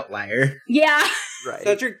like an outlier. Yeah. Right.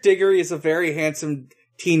 Cedric Diggory is a very handsome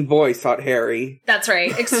teen boy, thought Harry. That's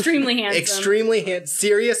right. Extremely handsome. Extremely handsome.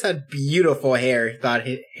 Sirius had beautiful hair, thought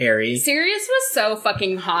Harry. Sirius was so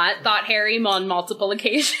fucking hot, thought Harry on multiple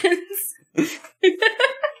occasions.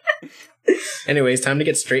 Anyways, time to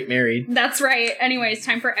get straight married. That's right. Anyways,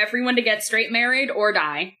 time for everyone to get straight married or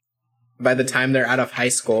die. By the time they're out of high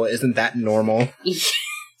school, isn't that normal?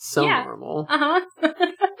 So normal. Uh-huh.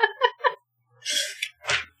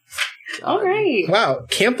 All right. Wow,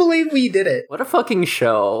 can't believe we did it. What a fucking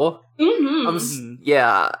show. Mm-hmm.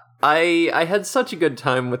 Yeah, I had such a good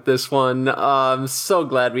time with this one. I'm so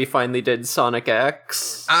glad we finally did Sonic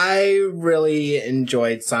X. I really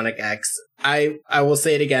enjoyed Sonic X. I will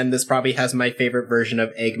say it again, this probably has my favorite version of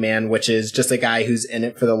Eggman, which is just a guy who's in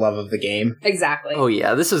it for the love of the game. Exactly. Oh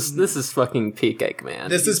yeah, this is fucking peak Eggman.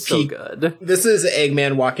 This is so peak. Good. This is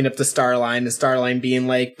Eggman walking up to Starline, and Starline being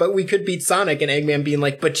like, but we could beat Sonic, and Eggman being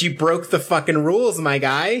like, but you broke the fucking rules, my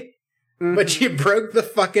guy. Mm-hmm. But you broke the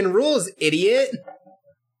fucking rules, idiot.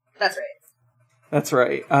 That's right. That's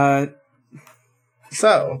right.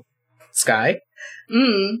 So, Sky?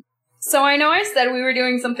 So I know I said we were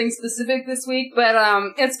doing something specific this week, but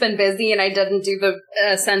it's been busy and I didn't do the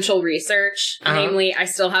essential research. Namely, I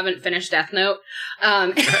still haven't finished Death Note. I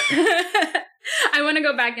want to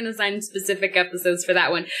go back and assign specific episodes for that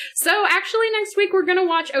one. So actually next week we're going to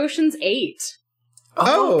watch Ocean's 8.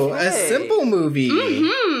 Oh, a simple movie.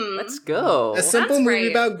 Mm-hmm. Let's go. A simple That's movie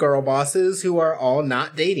right. about girl bosses who are all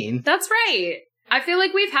not dating. That's right. I feel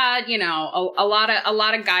like we've had, you know, a lot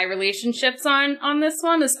of guy relationships on this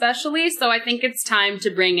one, especially. So I think it's time to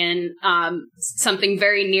bring in something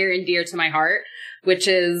very near and dear to my heart, which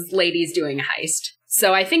is ladies doing a heist.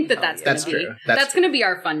 So I think that's going to be true. that's going to be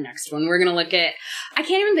our fun next one. We're going to look at, I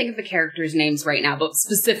can't even think of the characters' names right now, but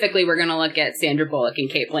specifically we're going to look at Sandra Bullock and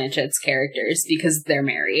Cate Blanchett's characters because they're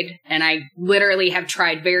married. And I literally have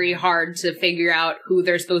tried very hard to figure out who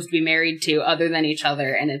they're supposed to be married to other than each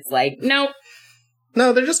other. And it's like, nope.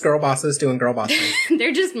 No, they're just girl bosses doing girl boss things.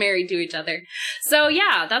 They're just married to each other. So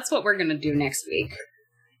yeah, that's what we're going to do next week.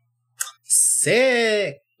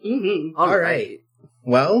 Sick. Mm-hmm. All right.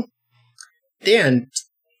 Well, Dan,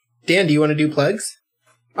 do you want to do plugs?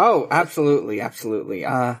 Oh, absolutely.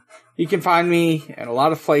 You can find me in a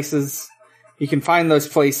lot of places. You can find those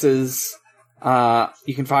places.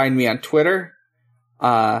 You can find me on Twitter,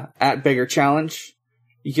 at Bigger Challenge.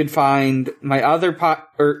 You can find my other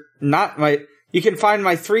you can find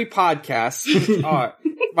my 3 podcasts, which are,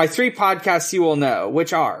 my 3 podcasts you will know,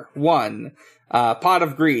 which are, 1, Pot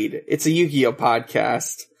of Greed. It's a Yu-Gi-Oh!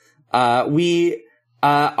 Podcast. We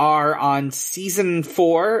are on season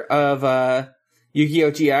 4 of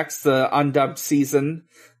Yu-Gi-Oh! GX, the undubbed season.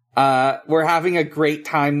 We're having a great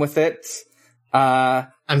time with it.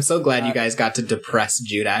 I'm so glad you guys got to depress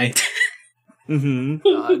Judai.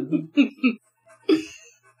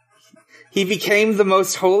 He became the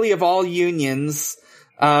most holy of all unions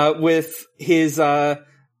with his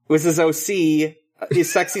OC, his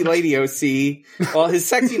sexy lady OC. Well, his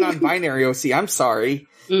sexy non-binary OC. I'm sorry.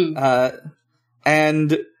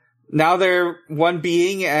 And now they're one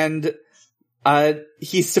being, and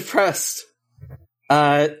he's depressed.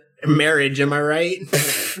 Marriage, am I right?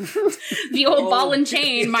 The old ball and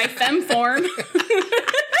chain, my femme form.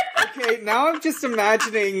 Okay, now I'm just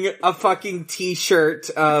imagining a fucking t-shirt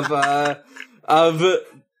of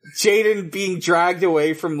Jaden being dragged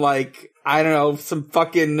away from, like, I don't know, some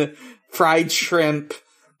fucking fried shrimp,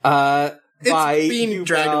 by being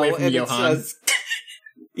dragged away from Johan.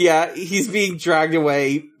 Yeah, he's being dragged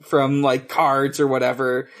away from, like, cards or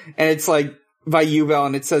whatever, and it's, like, by Yubel,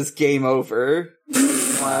 and it says game over.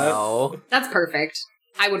 Wow. That's perfect.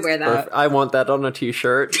 I would wear that. I want that on a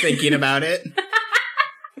t-shirt. Thinking about it.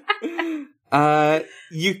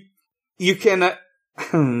 You can,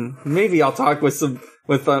 maybe I'll talk with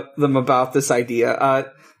them about this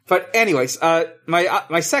idea. But anyways,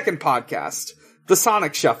 my second podcast, The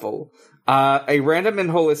Sonic Shuffle, a random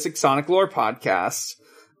and holistic Sonic lore podcast.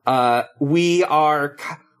 We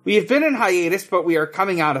have been in hiatus, but we are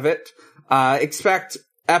coming out of it. Expect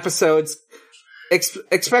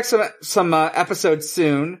some episodes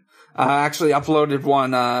soon. Actually uploaded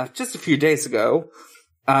one, just a few days ago.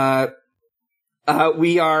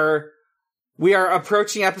 We are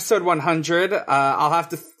approaching episode 100.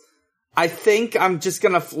 I think I'm just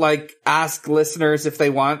gonna, ask listeners if they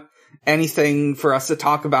want anything for us to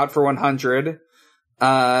talk about for 100.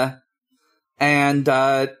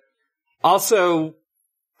 Also,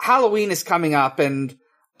 Halloween is coming up, and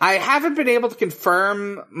I haven't been able to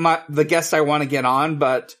confirm the guest I want to get on,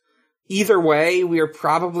 but either way, we are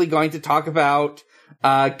probably going to talk about,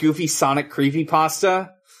 Goofy Sonic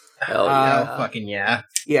Creepypasta. Hell yeah. Oh, fucking yeah.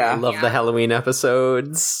 Yeah. I love the Halloween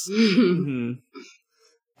episodes. You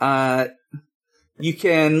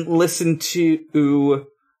can listen to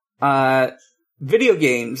Video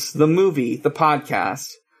Games, the movie, the podcast,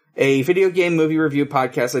 a video game movie review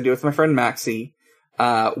podcast I do with my friend Maxie.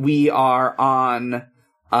 We are on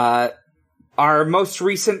our most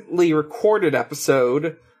recently recorded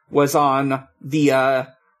episode was on the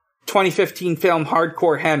 2015 film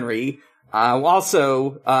Hardcore Henry.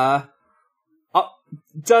 Also,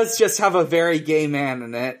 does just have a very gay man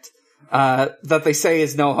in it, that they say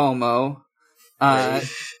is no homo.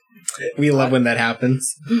 We love when that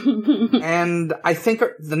happens. And I think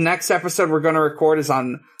the next episode we're going to record is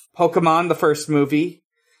on Pokemon, the first movie.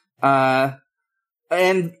 And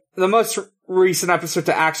the most recent episode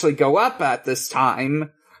to actually go up at this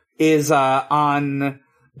time is, on,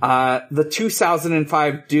 the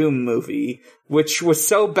 2005 Doom movie, which was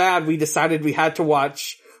so bad we decided we had to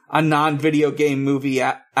watch a non-video game movie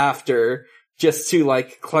after just to,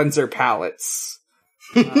 cleanse our palates.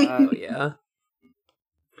 Yeah.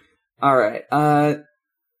 Alright,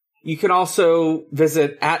 you can also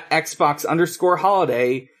visit at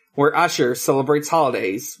Xbox_holiday, where Usher celebrates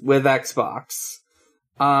holidays with Xbox.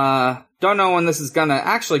 Don't know when this is gonna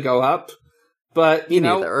actually go up, but, you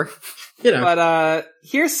know, Neither. but,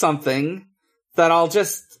 here's something that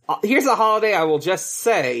here's a holiday I will just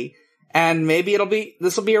say, and maybe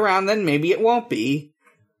this will be around then, maybe it won't be.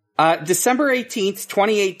 December 18th,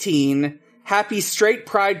 2018. Happy Straight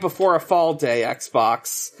Pride Before a Fall Day,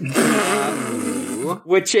 Xbox.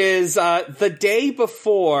 Which is the day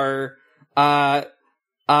before the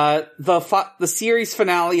series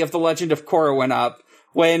finale of The Legend of Korra went up,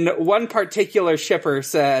 when one particular shipper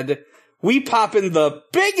said, "We pop in the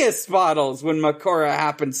biggest bottles when Makora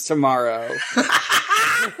happens tomorrow."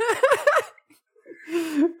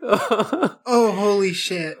 Oh, holy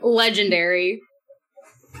shit. Legendary.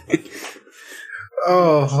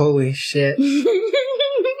 Oh, holy shit.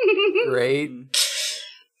 Great.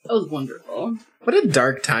 That was wonderful. What a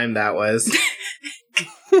dark time that was.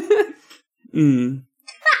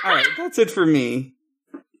 Alright, that's it for me.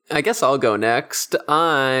 I guess I'll go next.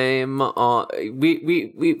 I'm on.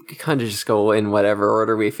 We kind of just go in whatever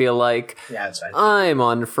order we feel like. Yeah, that's fine. I'm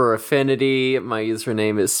on for Affinity. My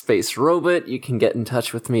username is Space Robot. You can get in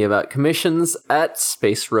touch with me about commissions at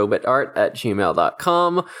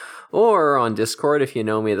spacerobotart@gmail.com or on Discord if you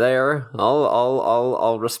know me there.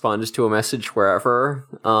 I'll respond to a message wherever.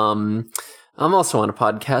 I'm also on a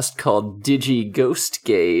podcast called Digi Ghost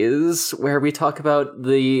Gaze, where we talk about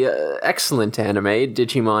the excellent anime,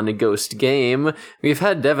 Digimon Ghost Game. We've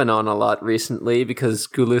had Devin on a lot recently because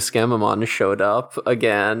Gulus Gamamon showed up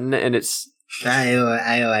again, and it's... I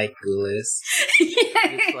like Gulus.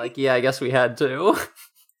 It's like, yeah, I guess we had to.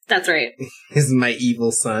 That's right. This is my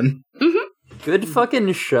evil son. Mm-hmm. Good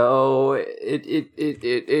fucking show.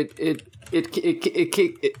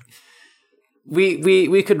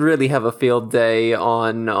 We could really have a field day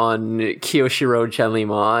on Kyoshiro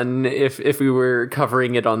Jellymon if we were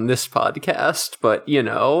covering it on this podcast, but you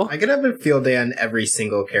know. I could have a field day on every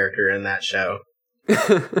single character in that show.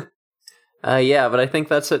 Yeah, but I think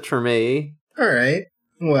that's it for me. Alright.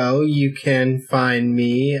 Well, you can find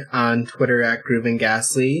me on Twitter at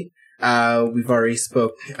GroovinGhastly. We've already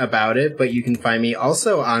spoke about it, but you can find me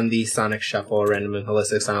also on the Sonic Shuffle, Random and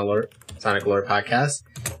Holistic Sonic Lore podcast.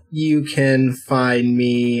 You can find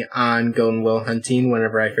me on Going Will Hunting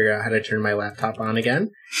whenever I figure out how to turn my laptop on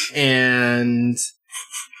again. And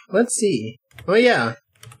let's see. Oh yeah.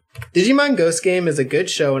 Digimon Ghost Game is a good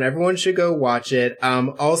show and everyone should go watch it.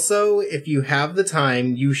 Also, if you have the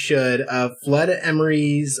time, you should flood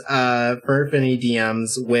Emery's for Affinity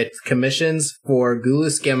DMs with commissions for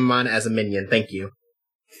Gulus Gamamon as a minion. Thank you.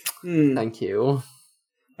 Thank you.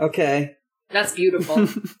 Okay. That's beautiful.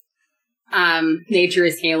 Nature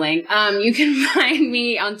is healing. You can find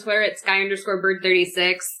me on Twitter at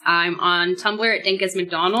Sky_Bird36. I'm on Tumblr at Dinkus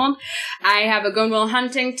McDonald. I have a Gone Will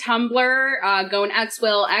Hunting Tumblr, Gone X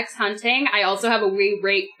Will X Hunting. I also have a We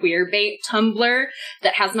Rate Queerbait Tumblr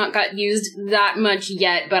that has not got used that much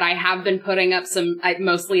yet, but I have been putting up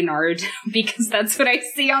mostly Nard because that's what I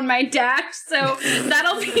see on my dash, so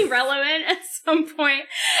that'll be relevant at some point.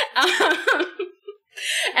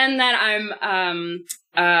 And then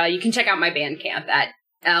you can check out my Bandcamp at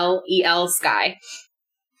LEL Sky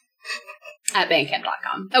at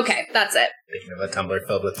bandcamp.com. Okay, that's it. Speaking of a Tumblr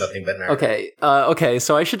filled with nothing but nerd. Okay,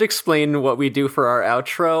 so I should explain what we do for our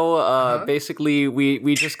outro. Basically,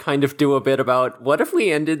 we just kind of do a bit about what if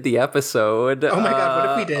we ended the episode. Oh my god, what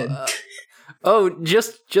if we did?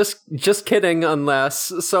 Just kidding,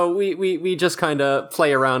 unless... So we just kind of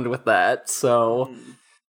play around with that, so...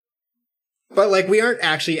 But, like, we aren't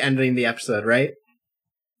actually ending the episode, right?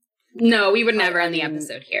 No, we would never end the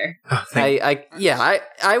episode here. Oh,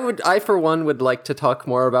 I for one would like to talk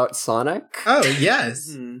more about Sonic. Oh,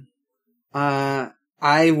 yes.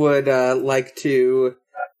 I would like to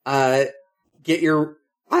get your...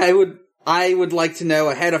 I would like to know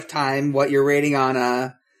ahead of time what your rating on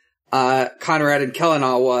Conrad and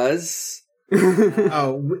Kellenaw was.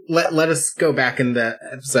 Let us go back in the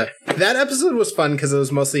episode. That episode was fun because it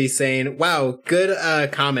was mostly saying, wow,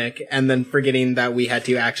 good comic, and then forgetting that we had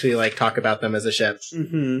to actually like talk about them as a ship.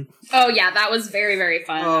 Mm-hmm. Oh yeah, that was very, very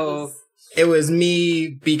fun. It was me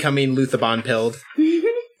becoming Luthabon pilled.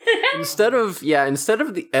 Instead of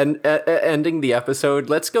the ending the episode,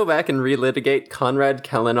 let's go back and relitigate Conrad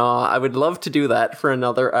Kellenaw. I would love to do that for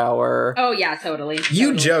another hour. Oh yeah, totally.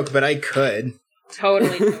 You joke, but I could.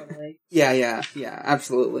 Totally. Yeah,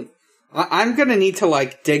 absolutely. I'm gonna need to,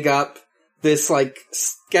 like, dig up this, like,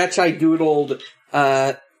 sketch I doodled,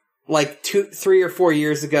 3 or 4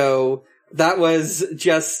 years ago. That was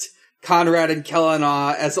just Conrad and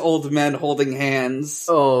Kellenaw as old men holding hands.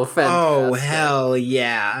 Oh, fantastic. Oh, hell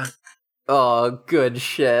yeah. Oh, good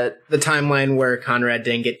shit. The timeline where Conrad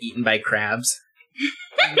didn't get eaten by crabs.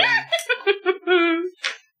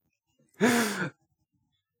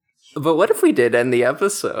 But what if we did end the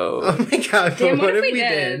episode? Oh my god! Damn, what if we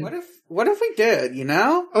did? What if we did? You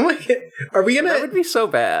know? Oh my god! Are we gonna? That would be so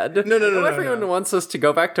bad. No, I know everyone wants us to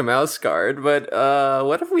go back to Mouse Guard, but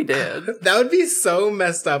what if we did? That would be so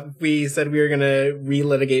messed up if we said we were gonna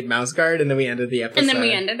relitigate Mouse Guard and then we ended the episode. And then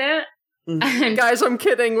we ended it. Guys, I'm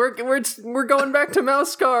kidding. We're going back to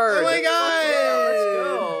Mouse Guard. Oh my god! Yeah,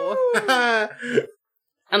 let's go.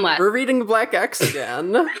 Unless We're reading Black Axe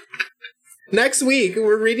again. Next week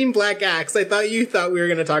we're reading Black Axe. I thought you thought we were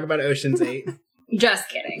gonna talk about Ocean's 8. just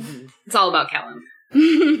kidding. It's all about Callum.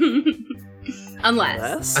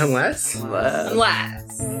 Unless.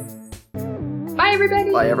 Bye,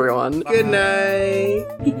 everybody. Bye, everyone. Good night.